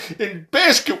doctorate in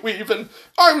basket weaving.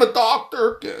 I'm a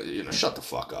doctor. Shut the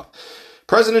fuck up.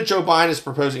 President Joe Biden is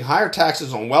proposing higher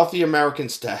taxes on wealthy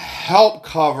Americans to help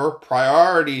cover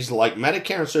priorities like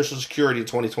Medicare and Social Security in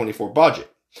 2024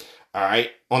 budget. All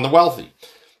right, on the wealthy.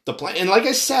 The plan, and like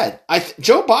I said,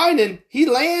 Joe Biden, he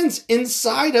lands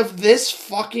inside of this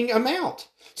fucking amount.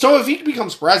 So if he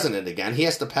becomes president again, he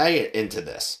has to pay it into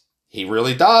this. He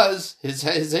really does.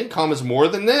 His income is more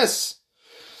than this.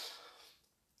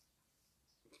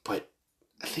 But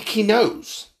I think he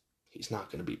knows he's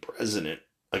not going to be president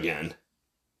again.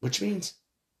 Which means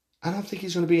I don't think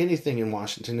he's going to be anything in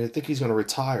Washington. I think he's going to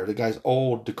retire. The guy's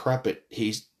old, decrepit.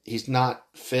 He's not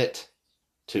fit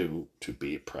to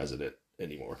be president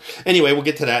anymore. Anyway, we'll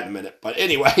get to that in a minute. But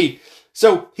anyway,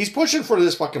 so he's pushing for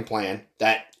this fucking plan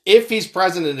that if he's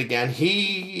president again,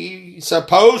 he's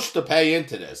supposed to pay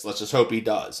into this. Let's just hope he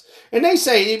does. And they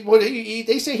say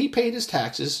he paid his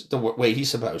taxes the way he's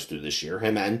supposed to this year.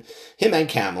 Him and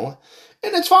Kamala.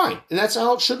 And that's fine. And that's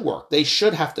how it should work. They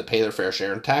should have to pay their fair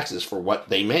share in taxes for what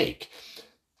they make.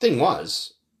 Thing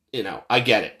was, I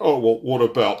get it. Oh, well, what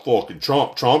about fucking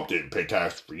Trump? Trump didn't pay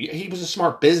taxes for you. He was a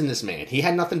smart businessman. He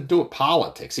had nothing to do with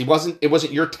politics. It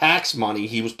wasn't your tax money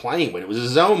he was playing with. It was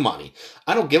his own money.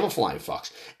 I don't give a flying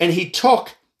fucks. And he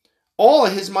took all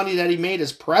of his money that he made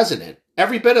as president,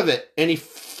 every bit of it, and he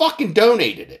fucking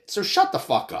donated it. So shut the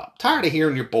fuck up. Tired of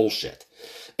hearing your bullshit.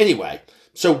 Anyway,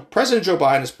 so President Joe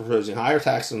Biden is proposing higher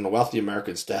taxes on the wealthy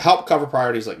Americans to help cover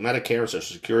priorities like Medicare and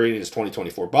Social Security in his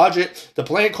 2024 budget. The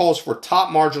plan calls for a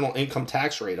top marginal income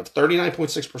tax rate of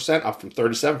 39.6%, up from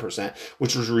 37%,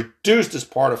 which was reduced as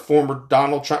part of former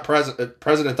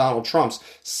President Donald Trump's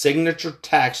signature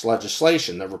tax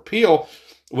legislation. The repeal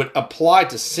would apply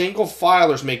to single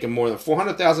filers making more than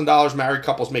 $400,000, married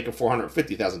couples making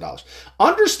 $450,000.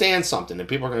 Understand something, and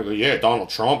people are going to go, yeah, Donald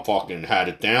Trump fucking had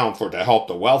it down to help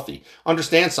the wealthy.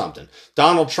 Understand something.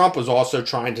 Donald Trump was also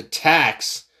trying to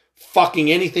tax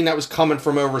fucking anything that was coming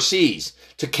from overseas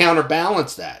to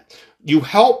counterbalance that. You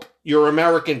help your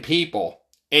American people,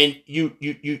 and you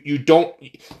don't,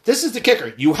 this is the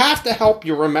kicker, you have to help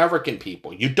your American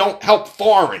people. You don't help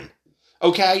foreign.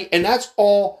 Okay? And that's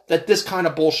all that this kind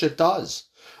of bullshit does.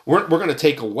 We're going to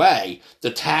take away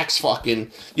the tax fucking,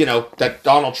 that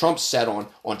Donald Trump set on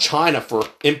China for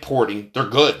importing their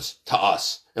goods to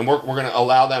us. And we're going to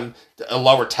allow them a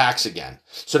lower tax again.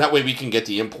 So that way we can get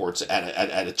the imports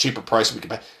at a cheaper price. We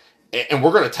can pay. And we're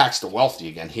going to tax the wealthy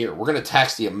again here. We're going to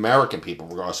tax the American people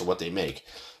regardless of what they make.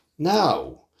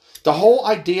 No. The whole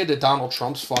idea that Donald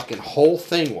Trump's fucking whole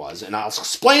thing was, and I'll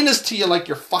explain this to you like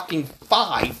you're fucking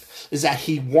 5, is that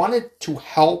he wanted to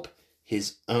help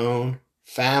his own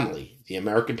family, the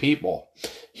American people.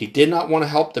 He did not want to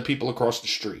help the people across the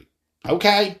street.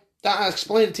 Okay? I'll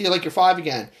explain it to you like you're 5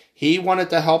 again. He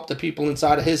wanted to help the people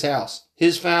inside of his house,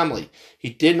 his family. He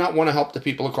did not want to help the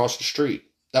people across the street.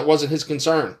 That wasn't his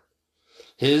concern.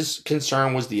 His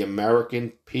concern was the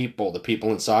American people, the people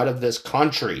inside of this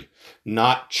country,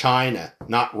 not China,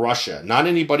 not Russia, not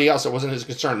anybody else. It wasn't his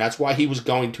concern. That's why he was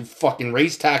going to fucking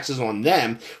raise taxes on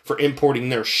them for importing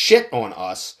their shit on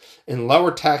us and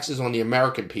lower taxes on the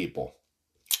American people.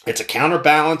 It's a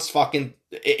counterbalance fucking,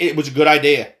 it was a good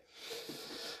idea.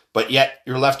 But yet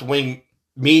your left-wing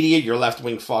media, your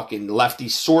left-wing fucking lefty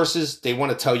sources, they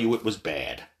want to tell you it was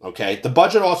bad. Okay? The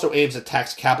budget also aims to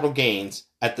tax capital gains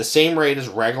at the same rate as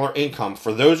regular income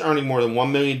for those earning more than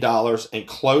 $1 million and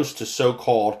close to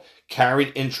so-called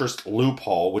carried interest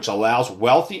loophole, which allows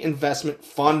wealthy investment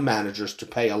fund managers to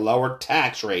pay a lower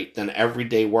tax rate than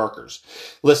everyday workers.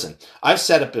 Listen, I've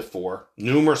said it before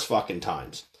numerous fucking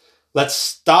times. Let's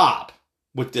stop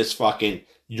with this fucking,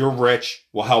 you're rich,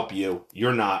 we'll help you,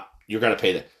 you're not, you're going to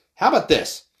pay that. How about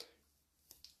this?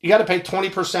 You got to pay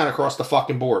 20% across the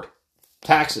fucking board.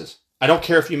 Taxes. I don't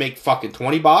care if you make fucking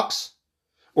 $20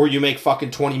 or you make fucking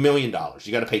 $20 million.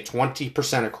 You got to pay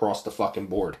 20% across the fucking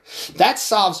board. That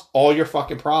solves all your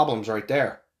fucking problems right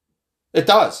there. It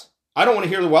does. I don't want to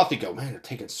hear the wealthy go, man, they're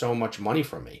taking so much money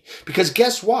from me. Because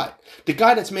guess what? The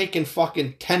guy that's making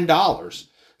fucking $10,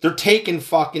 they're taking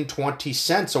fucking 20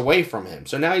 cents away from him.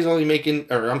 So now he's only making,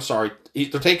 they're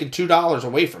taking $2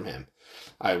 away from him.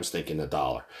 I was thinking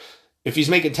 $1. If he's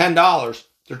making $10,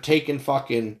 they're taking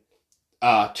fucking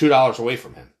 $2 away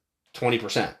from him.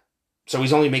 20%. So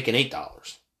he's only making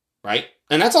 $8, right?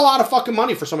 And that's a lot of fucking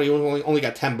money for somebody who only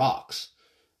got $10.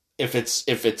 If it's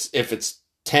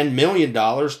 $10 million,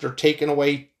 they're taking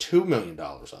away $2 million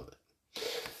of it.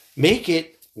 Make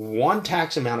it one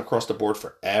tax amount across the board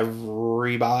for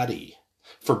everybody.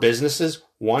 For businesses,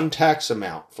 one tax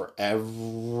amount for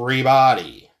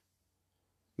everybody.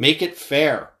 Make it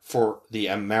fair for the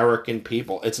American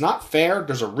people. It's not fair.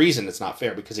 There's a reason it's not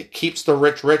fair, because it keeps the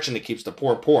rich rich and it keeps the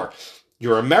poor poor.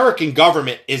 Your American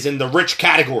government is in the rich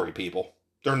category, people.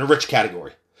 They're in the rich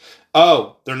category.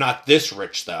 Oh, they're not this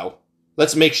rich, though.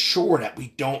 Let's make sure that we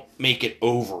don't make it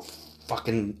over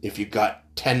fucking if you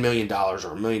got $10 million or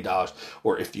 $1 million,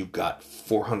 or if you got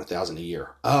 $400,000 a year.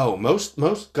 Oh,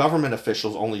 most government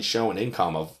officials only show an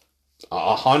income of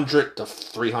 $100,000 to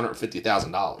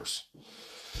 $350,000.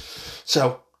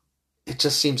 So it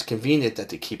just seems convenient that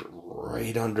they keep it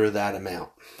right under that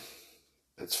amount.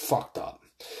 It's fucked up.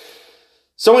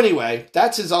 So anyway,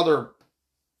 that's his other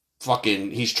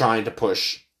he's trying to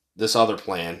push this other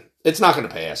plan. It's not going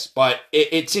to pass, but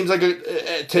it seems like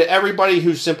to everybody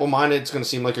who's simple-minded, it's going to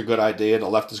seem like a good idea. The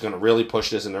left is going to really push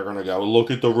this, and they're going to go,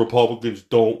 look at the Republicans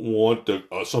don't want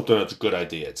something that's a good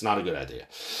idea. It's not a good idea.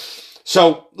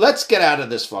 So let's get out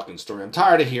of this fucking story. I'm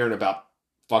tired of hearing about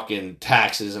fucking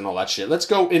taxes and all that shit. Let's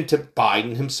go into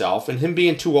Biden himself and him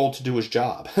being too old to do his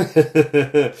job.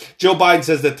 Joe Biden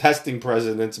says the testing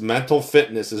president's mental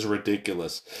fitness is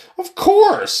ridiculous. Of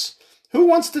course. Who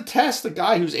wants to test a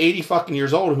guy who's 80 fucking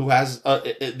years old who has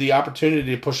the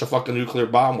opportunity to push a fucking nuclear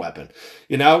bomb weapon?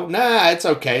 You know? Nah, it's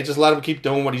okay. Just let him keep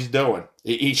doing what he's doing.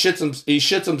 He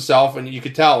shits himself, and you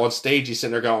could tell on stage he's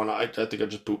sitting there going, I think I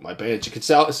just pooped my pants. You could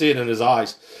see it in his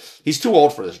eyes. He's too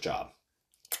old for this job.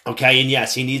 Okay, and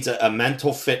yes, he needs a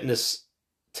mental fitness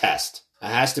test. It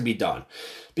has to be done.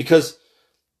 Because,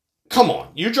 come on,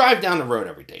 you drive down the road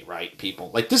every day, right,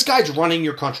 people? Like, this guy's running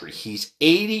your country. He's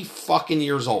 80 fucking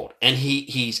years old, and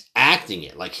he's acting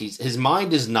it. Like, his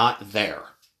mind is not there.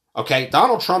 Okay,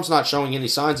 Donald Trump's not showing any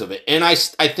signs of it. And I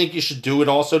think you should do it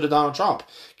also to Donald Trump.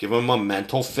 Give him a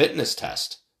mental fitness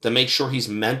test to make sure he's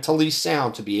mentally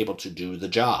sound to be able to do the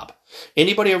job.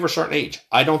 Anybody over a certain age,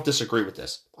 I don't disagree with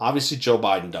this. Obviously, Joe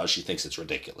Biden does. She thinks it's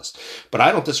ridiculous. But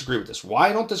I don't disagree with this. Why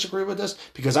I don't disagree with this?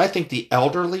 Because I think the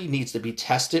elderly needs to be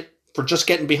tested for just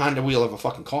getting behind the wheel of a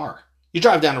fucking car. You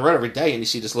drive down the road every day and you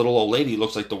see this little old lady who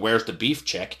looks like the Where's the Beef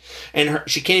chick, and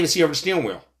she can't even see over the steering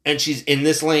wheel. And she's in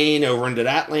this lane, over into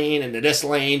that lane, into this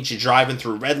lane. She's driving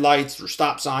through red lights, through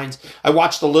stop signs. I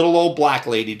watched a little old black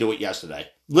lady do it yesterday.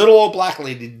 Little old black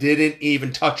lady didn't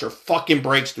even touch her fucking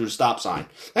brakes through the stop sign.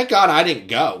 Thank God I didn't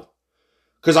go,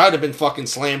 because I would have been fucking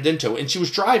slammed into it. And she was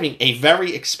driving a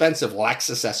very expensive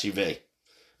Lexus SUV.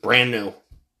 Brand new.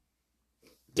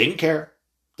 Didn't care.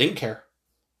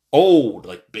 Old,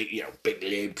 like big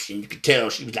lips, and you could tell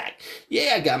she was like,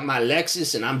 yeah, I got my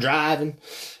Lexus and I'm driving.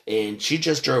 And she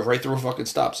just drove right through a fucking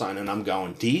stop sign, and I'm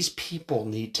going, these people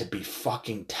need to be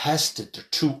fucking tested. They're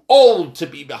too old to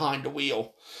be behind the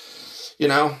wheel. You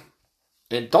know?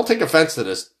 And don't take offense to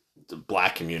this, the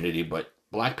black community, but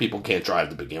black people can't drive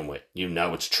to begin with. You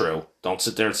know it's true. Don't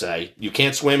sit there and say, you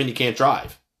can't swim and you can't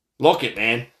drive. Look it,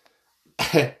 man.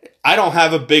 I don't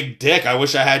have a big dick. I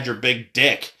wish I had your big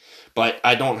dick. But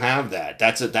I don't have that.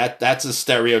 That's a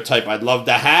stereotype I'd love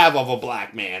to have of a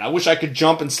black man. I wish I could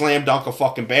jump and slam dunk a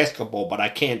fucking basketball, but I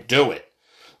can't do it.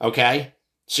 Okay?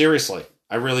 Seriously.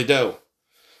 I really do.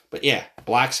 But yeah,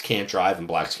 blacks can't drive and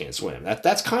blacks can't swim.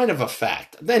 That's kind of a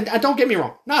fact. Then don't get me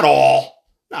wrong. Not all.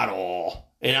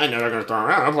 And I know they're going to throw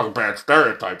around, that's like a bad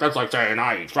stereotype. That's like saying,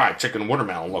 I eat fried chicken and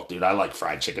watermelon. Look, dude, I like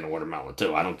fried chicken and watermelon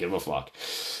too. I don't give a fuck.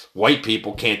 White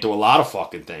people can't do a lot of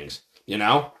fucking things, you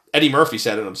know? Eddie Murphy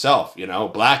said it himself, you know,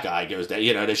 black guy goes down,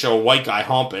 you know, they show a white guy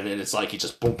humping and it's like he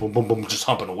just boom, boom, boom, boom, just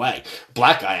humping away.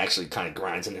 Black guy actually kind of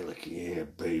grinds and they're like, yeah,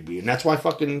 baby. And that's why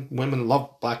fucking women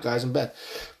love black guys in bed.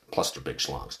 Plus they're big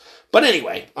schlongs. But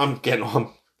anyway, I'm jumping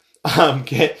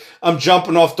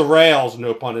off the rails,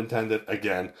 no pun intended,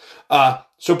 again.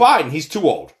 So Biden, he's too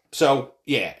old. So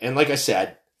yeah, and like I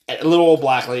said, a little old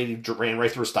black lady ran right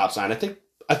through a stop sign. I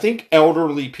think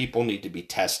elderly people need to be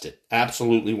tested.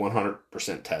 Absolutely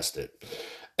 100% tested.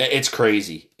 It's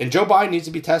crazy. And Joe Biden needs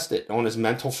to be tested on his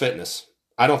mental fitness.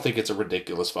 I don't think it's a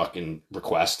ridiculous fucking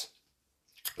request.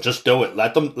 Just do it.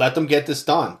 Let them get this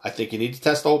done. I think you need to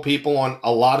test old people on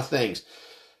a lot of things.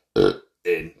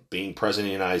 And being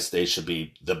president of the United States should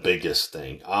be the biggest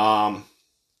thing.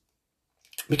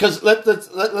 Because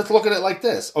let's look at it like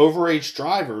this. Overage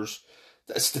drivers,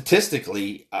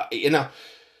 statistically,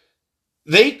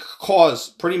 they cause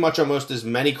pretty much almost as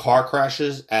many car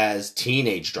crashes as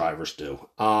teenage drivers do.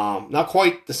 Not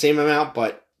quite the same amount,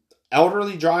 but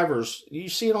elderly drivers, you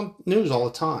see it on news all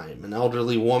the time. An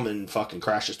elderly woman fucking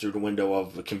crashes through the window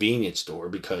of a convenience store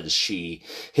because she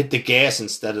hit the gas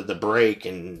instead of the brake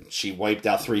and she wiped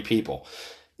out 3 people.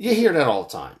 You hear that all the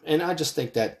time. And I just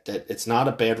think that it's not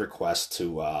a bad request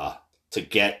to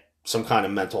get some kind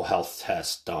of mental health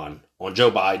test done on Joe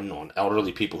Biden, on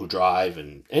elderly people who drive,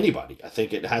 and anybody. I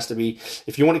think it has to be,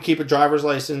 if you want to keep a driver's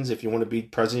license, if you want to be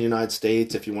president of the United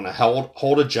States, if you want to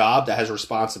hold a job that has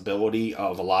responsibility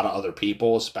of a lot of other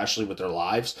people, especially with their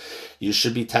lives, you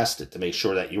should be tested to make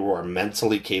sure that you are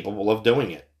mentally capable of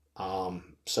doing it.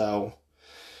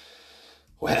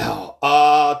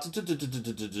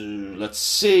 Let's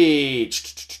see.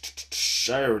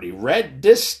 I already read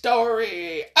this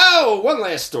story. Oh, one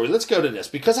last story. Let's go to this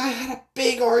because I had a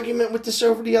big argument with this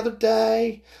over the other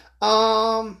day.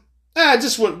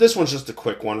 This one's just a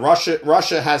quick one.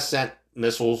 Russia has sent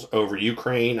missiles over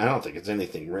Ukraine. I don't think it's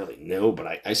anything really new,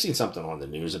 but I seen something on the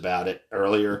news about it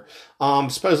earlier.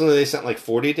 Supposedly they sent like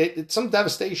 40, some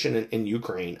devastation in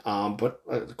Ukraine. But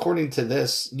according to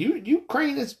this,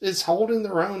 Ukraine is holding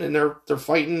their own, and they're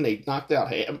fighting. They knocked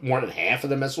out more than half of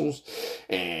the missiles,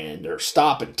 and they're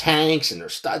stopping tanks, and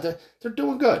they're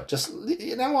doing good. Just,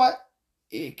 you know what?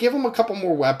 Give them a couple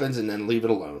more weapons and then leave it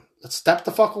alone. Let's step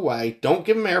the fuck away. Don't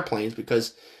give them airplanes,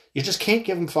 because you just can't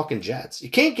give them fucking jets. You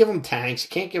can't give them tanks. You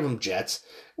can't give them jets.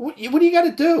 What do you got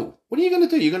to do? What are you going to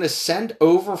do? You're going to send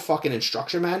over fucking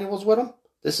instruction manuals with them?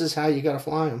 This is how you got to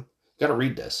fly them. You got to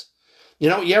read this. You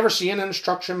know, you ever see an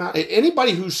instruction manual?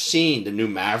 Anybody who's seen the new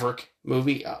Maverick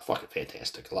movie, fucking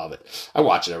fantastic. I love it. I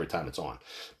watch it every time it's on.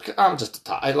 Because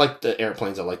I like the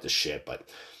airplanes. I like the shit. But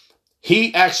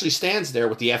he actually stands there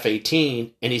with the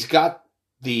F-18, and he's got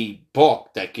the book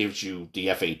that gives you the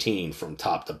F-18 from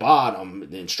top to bottom,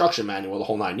 the instruction manual, the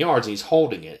whole 9 yards, and he's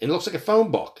holding it. It looks like a phone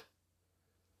book.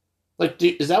 Like,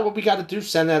 is that what we got to do?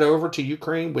 Send that over to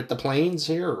Ukraine with the planes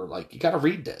here? Or, like, you got to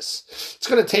read this. It's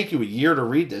going to take you a year to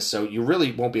read this, so you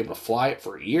really won't be able to fly it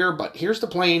for a year, but here's the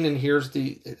plane, and here's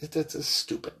it's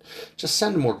stupid. Just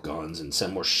send more guns and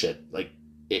send more shit. Like,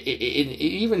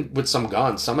 even with some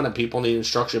guns, some of the people need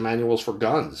instruction manuals for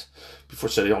guns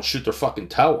so they don't shoot their fucking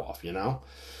toe off, you know?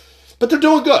 But they're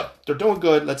doing good. They're doing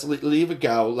good. Let's leave it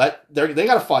go. They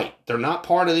got to fight. They're not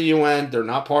part of the UN. They're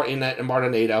not part of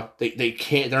NATO. They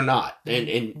can't. They're not.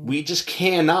 And we just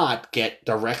cannot get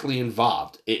directly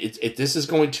involved. This is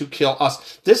going to kill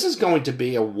us. This is going to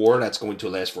be a war that's going to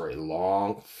last for a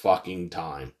long fucking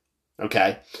time.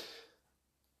 Okay?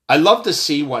 I love to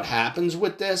see what happens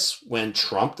with this when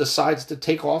Trump decides to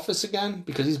take office again,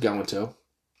 because he's going to.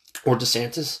 Or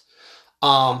DeSantis.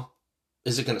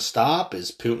 Is it going to stop?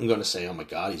 Is Putin going to say, oh my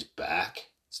God, he's back?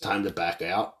 It's time to back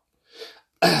out?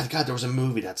 God, there was a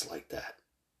movie that's like that.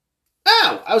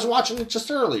 Oh, I was watching it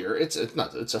just earlier. It's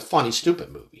a funny,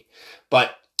 stupid movie.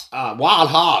 But Wild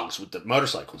Hogs with the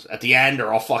motorcycles. At the end,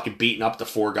 they're all fucking beating up the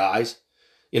 4 guys.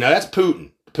 You know, that's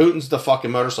Putin. Putin's the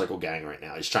fucking motorcycle gang right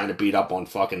now. He's trying to beat up on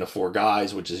fucking the 4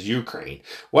 guys, which is Ukraine.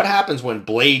 What happens when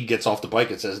Blade gets off the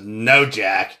bike and says, no,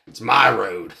 Jack, it's my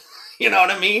road? You know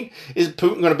what I mean? Is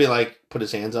Putin going to be like, put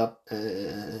his hands up?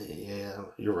 Yeah,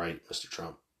 you're right, Mr.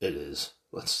 Trump. It is.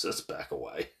 Let's back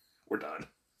away. We're done.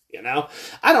 You know?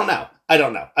 I don't know. I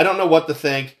don't know what to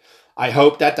think. I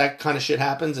hope that kind of shit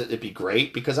happens. It'd be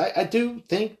great, because I do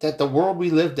think that the world we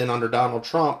lived in under Donald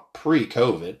Trump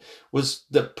pre-COVID was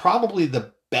probably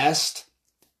the best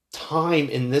time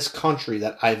in this country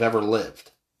that I've ever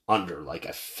lived under. Like,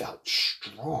 I felt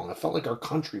strong. I felt like our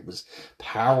country was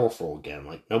powerful again.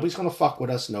 Like, nobody's going to fuck with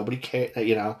us. Nobody cares.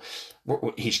 You know,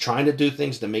 he's trying to do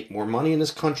things to make more money in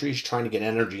this country. He's trying to get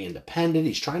energy independent.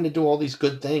 He's trying to do all these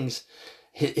good things.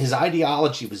 His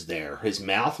ideology was there. His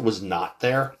mouth was not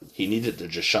there. He needed to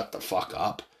just shut the fuck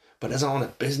up. But as on a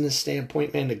business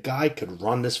standpoint, man, the guy could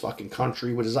run this fucking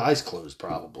country with his eyes closed,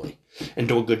 probably, and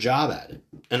do a good job at it.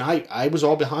 And I was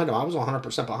all behind him. I was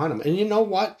 100% behind him. And you know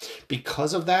what?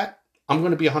 Because of that, I'm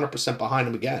going to be 100% behind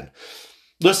him again.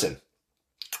 Listen,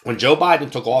 when Joe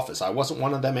Biden took office, I wasn't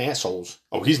one of them assholes.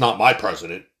 Oh, he's not my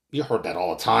president. You heard that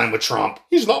all the time with Trump.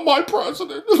 He's not my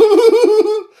president.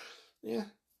 Yeah,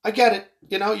 I get it.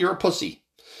 You know, you're a pussy.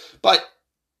 But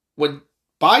when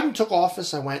Biden took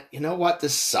office, I went, you know what?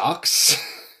 This sucks.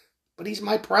 But he's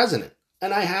my president.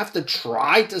 And I have to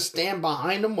try to stand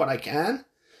behind him what I can.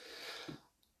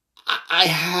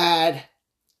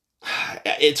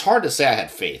 It's hard to say I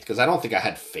had faith, because I don't think I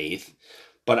had faith.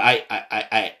 But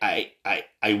I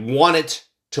wanted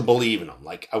to believe in him.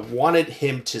 Like, I wanted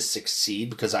him to succeed,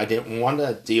 because I didn't want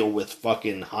to deal with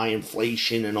fucking high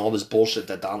inflation and all this bullshit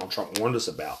that Donald Trump warned us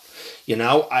about. You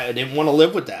know, I didn't want to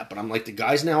live with that. But I'm like, the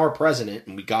guy's now our president,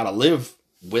 and we got to live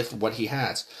with what he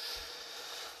has.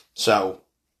 So,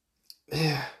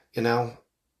 yeah, you know,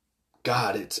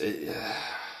 God,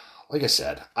 like I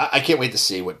said, I can't wait to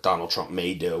see what Donald Trump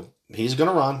may do. He's going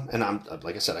to run, and I'm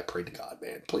like I said, I pray to God,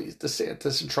 man, please,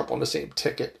 DeSantis and Trump on the same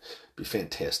ticket. Be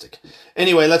fantastic.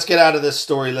 Anyway, let's get out of this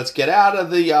story. Let's get out of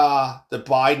the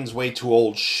Biden's way too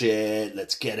old shit.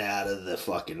 Let's get out of the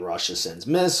fucking Russia sends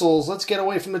missiles. Let's get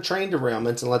away from the train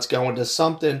derailments, and let's go into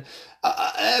something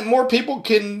more people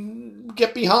can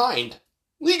get behind.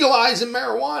 Legalizing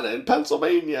marijuana in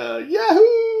Pennsylvania.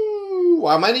 Yahoo!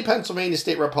 While many Pennsylvania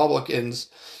state Republicans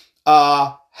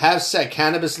have said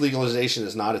cannabis legalization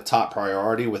is not a top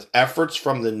priority, with efforts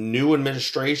from the new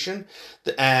administration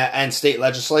and state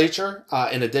legislature,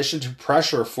 in addition to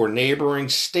pressure for neighboring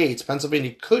states.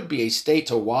 Pennsylvania could be a state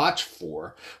to watch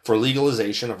for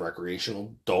legalization of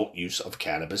recreational adult use of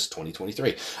cannabis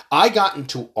 2023. I got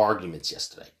into arguments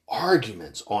yesterday.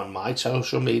 Arguments on my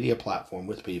social media platform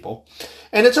with people,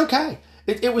 and it's okay.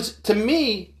 It was, to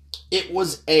me, it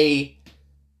was a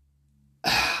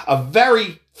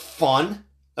very fun,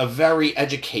 a very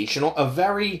educational, a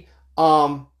very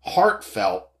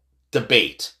heartfelt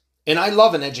debate. And I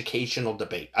love an educational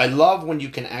debate. I love when you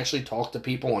can actually talk to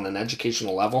people on an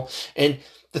educational level. And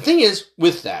the thing is,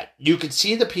 with that, you can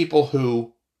see the people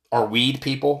who are weed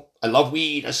people. I love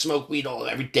weed. I smoke weed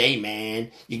every day,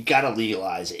 man. You gotta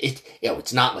legalize it.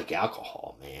 It's not like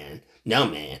alcohol, man. No,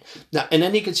 man. Now, and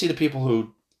then you can see the people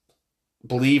who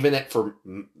believe in it for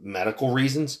medical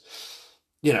reasons.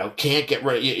 Can't get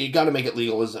rid. You got to make it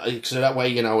legal, so that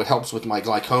way, it helps with my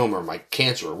glaucoma or my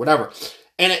cancer or whatever.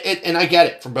 And I get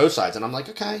it from both sides, and I'm like,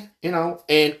 okay,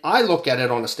 And I look at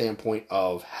it on a standpoint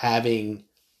of having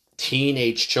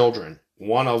teenage children.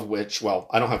 One of which,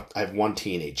 I have one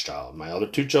teenage child. My other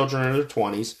two children are in their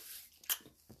 20s.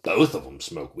 Both of them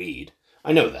smoke weed.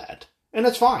 I know that, and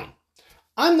that's fine.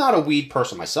 I'm not a weed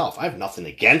person myself. I have nothing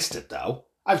against it, though.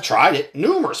 I've tried it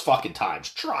numerous fucking times.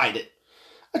 Tried it.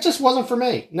 It just wasn't for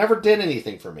me. Never did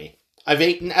anything for me. I've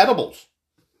eaten edibles.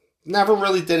 Never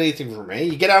really did anything for me.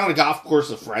 You get out on a golf course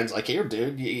with friends, like, here,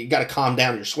 dude, you got to calm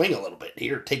down your swing a little bit.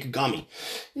 Here, take a gummy.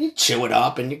 You chew it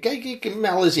up, and it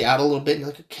mellows you out a little bit, and you're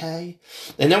like, okay.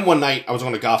 And then one night, I was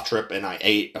on a golf trip, and I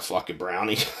ate a fucking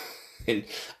brownie. And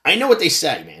I know what they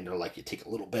say, man. They're like, you take a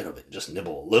little bit of it, just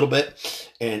nibble a little bit.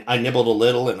 And I nibbled a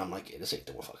little, and I'm like, yeah, this ain't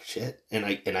doing fucking shit. And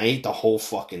I ate the whole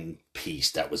fucking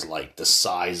piece that was like the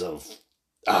size of,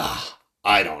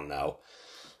 I don't know,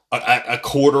 a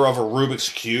quarter of a Rubik's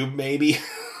Cube, maybe.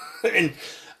 And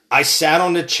I sat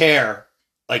on the chair,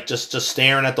 like just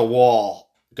staring at the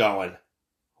wall, going,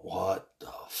 what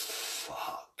the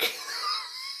fuck?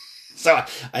 So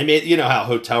I made, how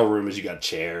hotel room is, you got a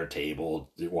chair,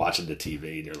 table, you're watching the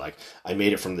TV, and you're like, I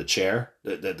made it from the chair,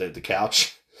 the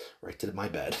couch, right to my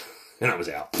bed. And I was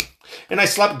out. And I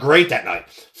slept great that night.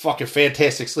 Fucking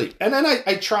fantastic sleep. And then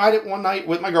I tried it one night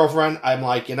with my girlfriend. I'm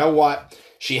like, you know what?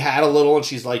 She had a little, and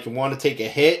she's like, you want to take a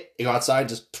hit? You go outside,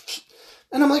 just...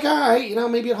 And I'm like, all right,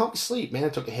 maybe it'll help me sleep, man. I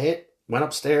took a hit, went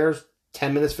upstairs.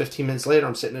 10 minutes, 15 minutes later,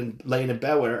 I'm laying in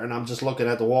bed with her, and I'm just looking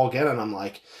at the wall again, and I'm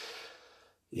like,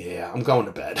 yeah, I'm going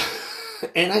to bed.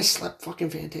 And I slept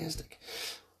fucking fantastic.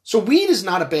 So weed is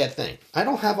not a bad thing. I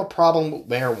don't have a problem with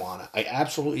marijuana. I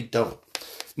absolutely don't.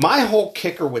 My whole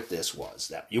kicker with this was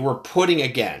that you were putting,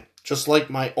 again, just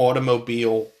like my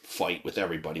automobile fight with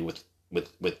everybody with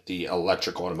the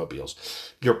electric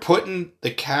automobiles, you're putting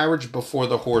the carriage before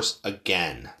the horse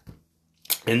again.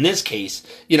 In this case,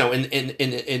 in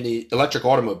the electric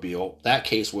automobile, that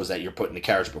case was that you're putting the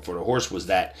carriage before the horse, was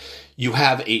that you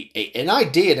have an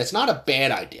idea that's not a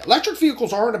bad idea. Electric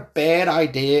vehicles aren't a bad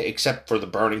idea, except for the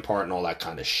burning part and all that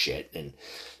kind of shit. And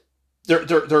they're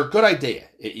a good idea.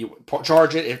 You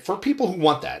charge it for people who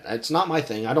want that. It's not my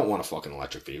thing. I don't want a fucking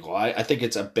electric vehicle. I think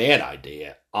it's a bad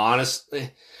idea. Honestly,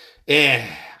 I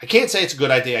can't say it's a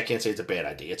good idea. I can't say it's a bad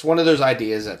idea. It's one of those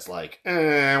ideas that's like,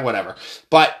 whatever.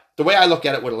 But the way I look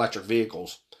at it with electric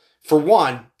vehicles, for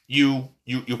one, you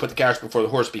put the carriage before the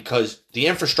horse because the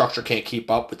infrastructure can't keep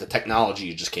up with the technology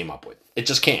you just came up with. It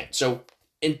just can't. So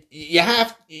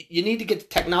you need to get the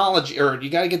technology, or you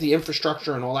got to get the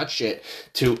infrastructure and all that shit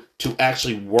to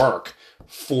actually work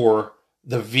for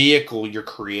the vehicle you're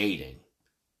creating.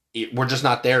 We're just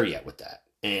not there yet with that.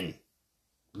 And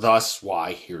thus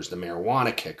why here's the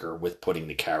marijuana kicker with putting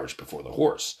the carriage before the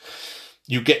horse.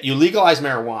 You legalize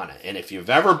marijuana, and if you've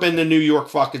ever been to New York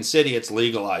fucking City, it's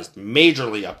legalized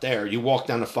majorly up there. You walk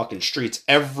down the fucking streets,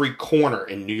 every corner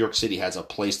in New York City has a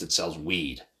place that sells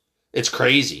weed. It's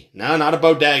crazy. No, not a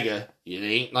bodega. It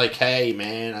ain't like, hey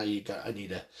man, I need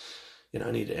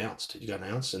an ounce. You got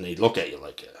an ounce? And they look at you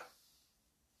like,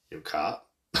 you a cop?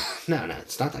 No,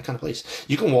 it's not that kind of place.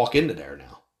 You can walk into there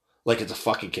now. Like it's a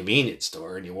fucking convenience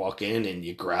store, and you walk in and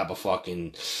you grab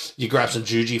some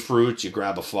Juji fruits, you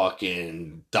grab a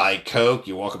fucking Diet Coke,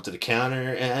 you walk up to the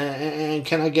counter, and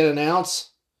can I get an ounce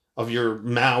of your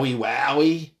Maui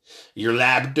Wowie, your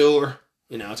Labrador?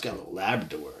 It's got a little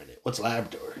Labrador in it. What's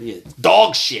Labrador? Yeah,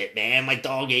 dog shit, man. My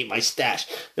dog ate my stash.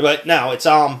 But no, it's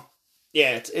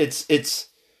it's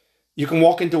you can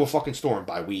walk into a fucking store and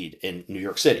buy weed in New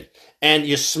York City, and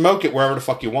you smoke it wherever the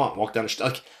fuck you want. Walk down the street,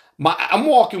 like. I'm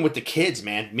walking with the kids,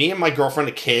 man. Me and my girlfriend,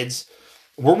 the kids,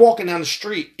 we're walking down the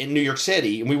street in New York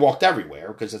City, and we walked everywhere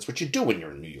because that's what you do when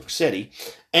you're in New York City.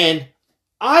 And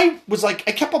I was like,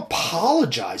 I kept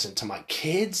apologizing to my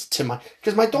kids,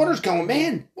 because my daughter's going,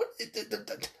 man, what?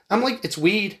 I'm like, it's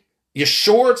weed. You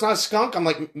sure it's not a skunk? I'm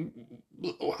like,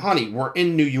 honey, we're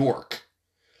in New York.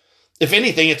 If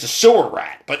anything, it's a sewer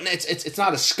rat, but it's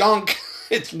not a skunk.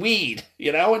 It's weed,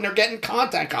 and they're getting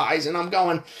contact highs, and I'm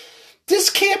going, this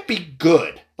can't be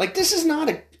good. Like, this is not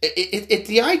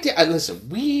the idea. Listen,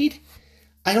 weed,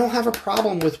 I don't have a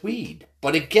problem with weed.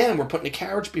 But again, we're putting the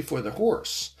carriage before the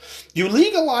horse. You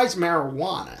legalize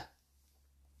marijuana,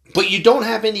 but you don't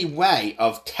have any way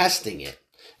of testing it.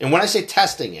 And when I say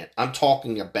testing it, I'm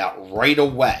talking about right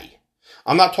away.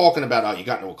 I'm not talking about, oh, you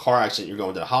got into a car accident, you're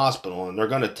going to the hospital, and they're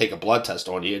going to take a blood test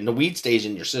on you, and the weed stays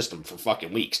in your system for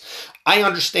fucking weeks. I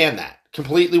understand that.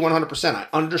 Completely 100%. I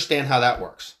understand how that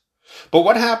works. But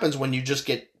what happens when you just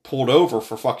get pulled over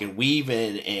for fucking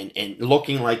weaving and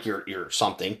looking like you're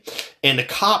something, and the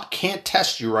cop can't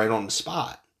test you right on the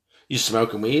spot? You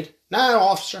smoking weed? No,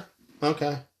 officer.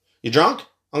 Okay. You drunk?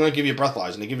 I'm going to give you a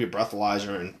breathalyzer. And they give you a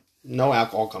breathalyzer, and no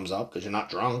alcohol comes up because you're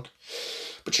not drunk.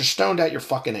 But you're stoned out your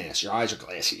fucking ass. Your eyes are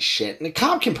glassy as shit. And the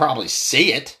cop can probably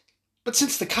see it. But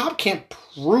since the cop can't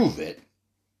prove it,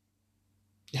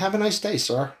 you have a nice day,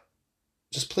 sir.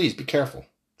 Just please be careful.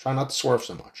 Try not to swerve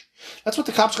so much. That's what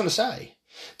the cop's going to say.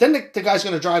 Then the guy's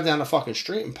going to drive down the fucking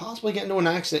street and possibly get into an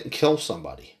accident and kill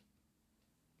somebody.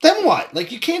 Then what?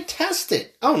 Like, you can't test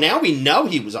it. Oh, now we know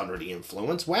he was under the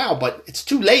influence. Wow, but it's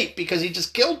too late because he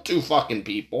just killed 2 fucking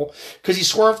people because he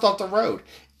swerved off the road.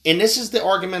 And this is the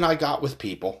argument I got with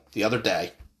people the other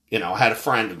day. I had a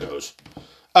friend who goes,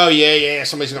 oh, yeah,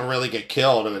 somebody's going to really get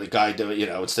killed. And the guy,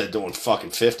 instead of doing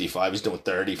fucking 55, he's doing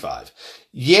 35.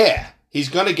 Yeah, he's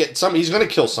going to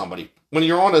kill somebody. When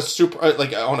you're on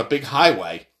on a big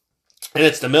highway, and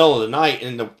it's the middle of the night,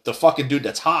 and the fucking dude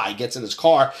that's high gets in his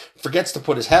car, forgets to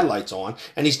put his headlights on,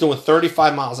 and he's doing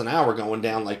 35 miles an hour going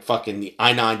down like fucking the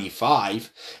I-95,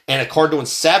 and a car doing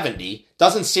 70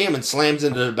 doesn't see him and slams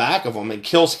into the back of him and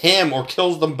kills him or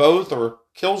kills them both or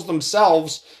kills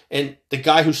themselves, and the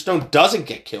guy who's stoned doesn't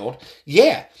get killed.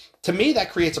 Yeah, to me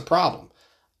that creates a problem.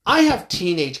 I have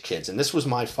teenage kids, and this was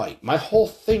my fight. My whole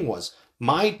thing was,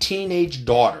 my teenage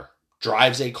daughter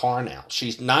drives a car now.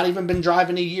 She's not even been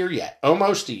driving a year yet.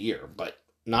 Almost a year, but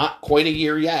not quite a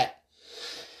year yet.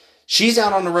 She's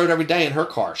out on the road every day in her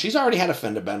car. She's already had a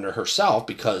fender bender herself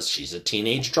because she's a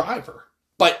teenage driver.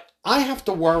 But I have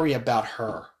to worry about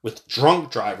her with drunk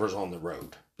drivers on the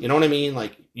road. You know what I mean?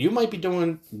 Like, you might be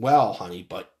doing well, honey,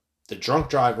 but the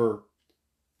drunk driver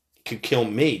could kill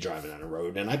me driving on the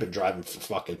road, and I've been driving for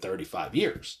fucking 35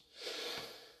 years.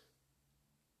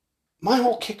 My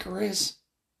whole kicker is,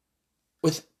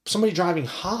 with somebody driving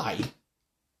high,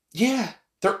 yeah,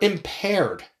 they're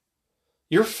impaired.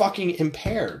 You're fucking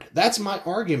impaired. That's my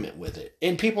argument with it.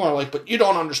 And people are like, but you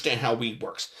don't understand how weed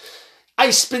works.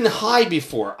 I've been high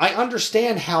before. I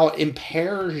understand how it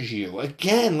impairs you.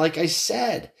 Again, like I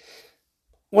said,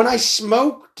 when I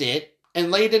smoked it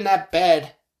and laid in that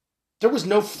bed, there was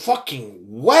no fucking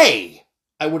way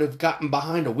I would have gotten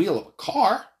behind a wheel of a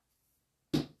car.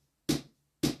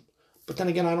 But then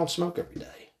again, I don't smoke every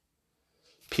day.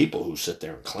 People who sit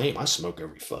there and claim I smoke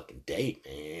every fucking day,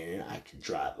 man. I can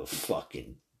drive a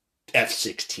fucking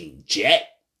F-16 jet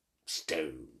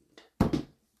stoned.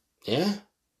 Yeah?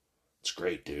 It's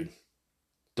great, dude.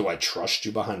 Do I trust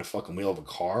you behind the fucking wheel of a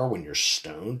car when you're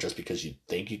stoned just because you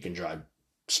think you can drive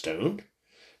stoned?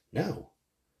 No.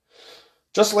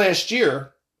 Just last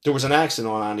year, there was an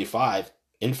accident on 95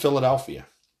 in Philadelphia.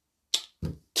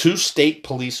 2 state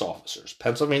police officers,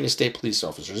 Pennsylvania state police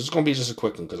officers. This is going to be just a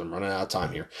quick one because I'm running out of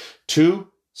time here. 2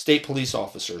 state police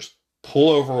officers pull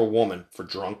over a woman for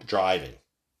drunk driving.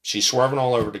 She's swerving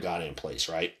all over the goddamn place,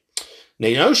 right?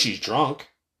 They know she's drunk.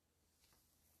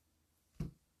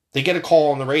 They get a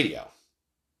call on the radio.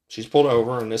 She's pulled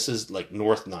over, and this is like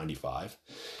North 95.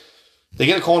 They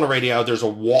get a call on the radio. There's a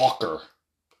walker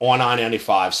on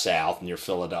I-95 South near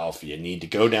Philadelphia. You need to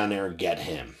go down there and get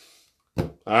him.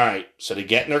 All right, so they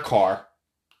get in their car,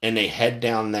 and they head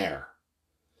down there.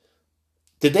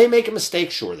 Did they make a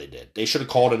mistake? Sure they did. They should have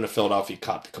called in a Philadelphia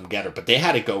cop to come get her, but they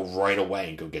had to go right away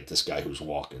and go get this guy who's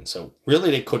walking. So really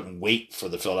they couldn't wait for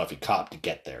the Philadelphia cop to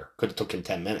get there. Could have took him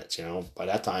 10 minutes, By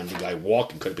that time, the guy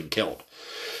walking could have been killed.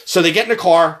 So they get in the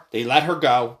car. They let her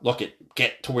go. Look,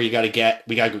 get to where you got to get.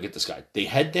 We got to go get this guy. They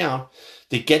head down.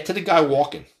 They get to the guy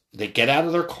walking. They get out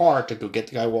of their car to go get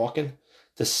the guy walking.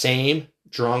 The same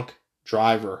drunk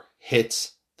driver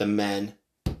hits the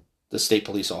state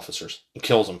police officers, and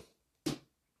kills them.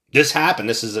 This happened.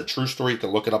 This is a true story. You can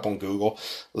look it up on Google.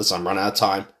 Listen, I'm running out of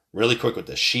time. Really quick with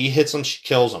this. She hits him, she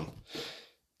kills him.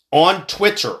 On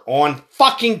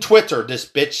fucking Twitter, this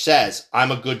bitch says,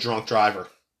 I'm a good drunk driver.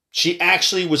 She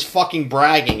actually was fucking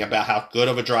bragging about how good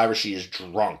of a driver she is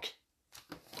drunk.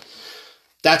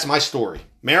 That's my story.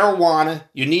 Marijuana,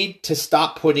 you need to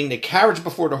stop putting the carriage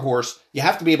before the horse. You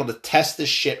have to be able to test this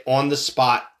shit on the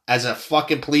spot as a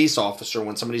fucking police officer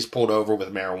when somebody's pulled over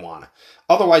with marijuana.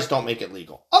 Otherwise, don't make it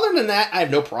legal. Other than that, I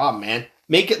have no problem, man.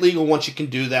 Make it legal once you can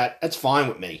do that. That's fine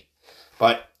with me.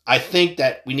 But I think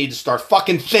that we need to start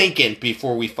fucking thinking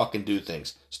before we fucking do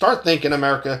things. Start thinking,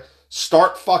 America.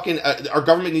 Start fucking... our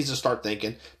government needs to start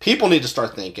thinking. People need to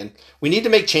start thinking. We need to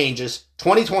make changes.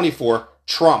 2024,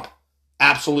 Trump.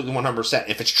 Absolutely 100%.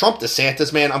 If it's Trump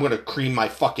DeSantis, man, I'm going to cream my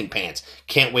fucking pants.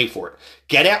 Can't wait for it.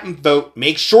 Get out and vote.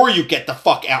 Make sure you get the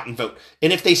fuck out and vote.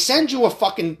 And if they send you a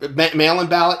fucking mail-in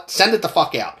ballot, send it the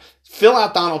fuck out. Fill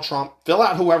out Donald Trump. Fill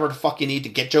out whoever the fuck you need to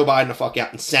get Joe Biden the fuck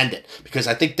out and send it. Because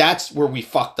I think that's where we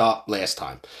fucked up last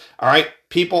time. All right,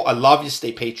 people, I love you.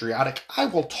 Stay patriotic. I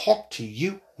will talk to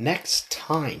you next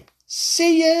time.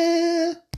 See ya.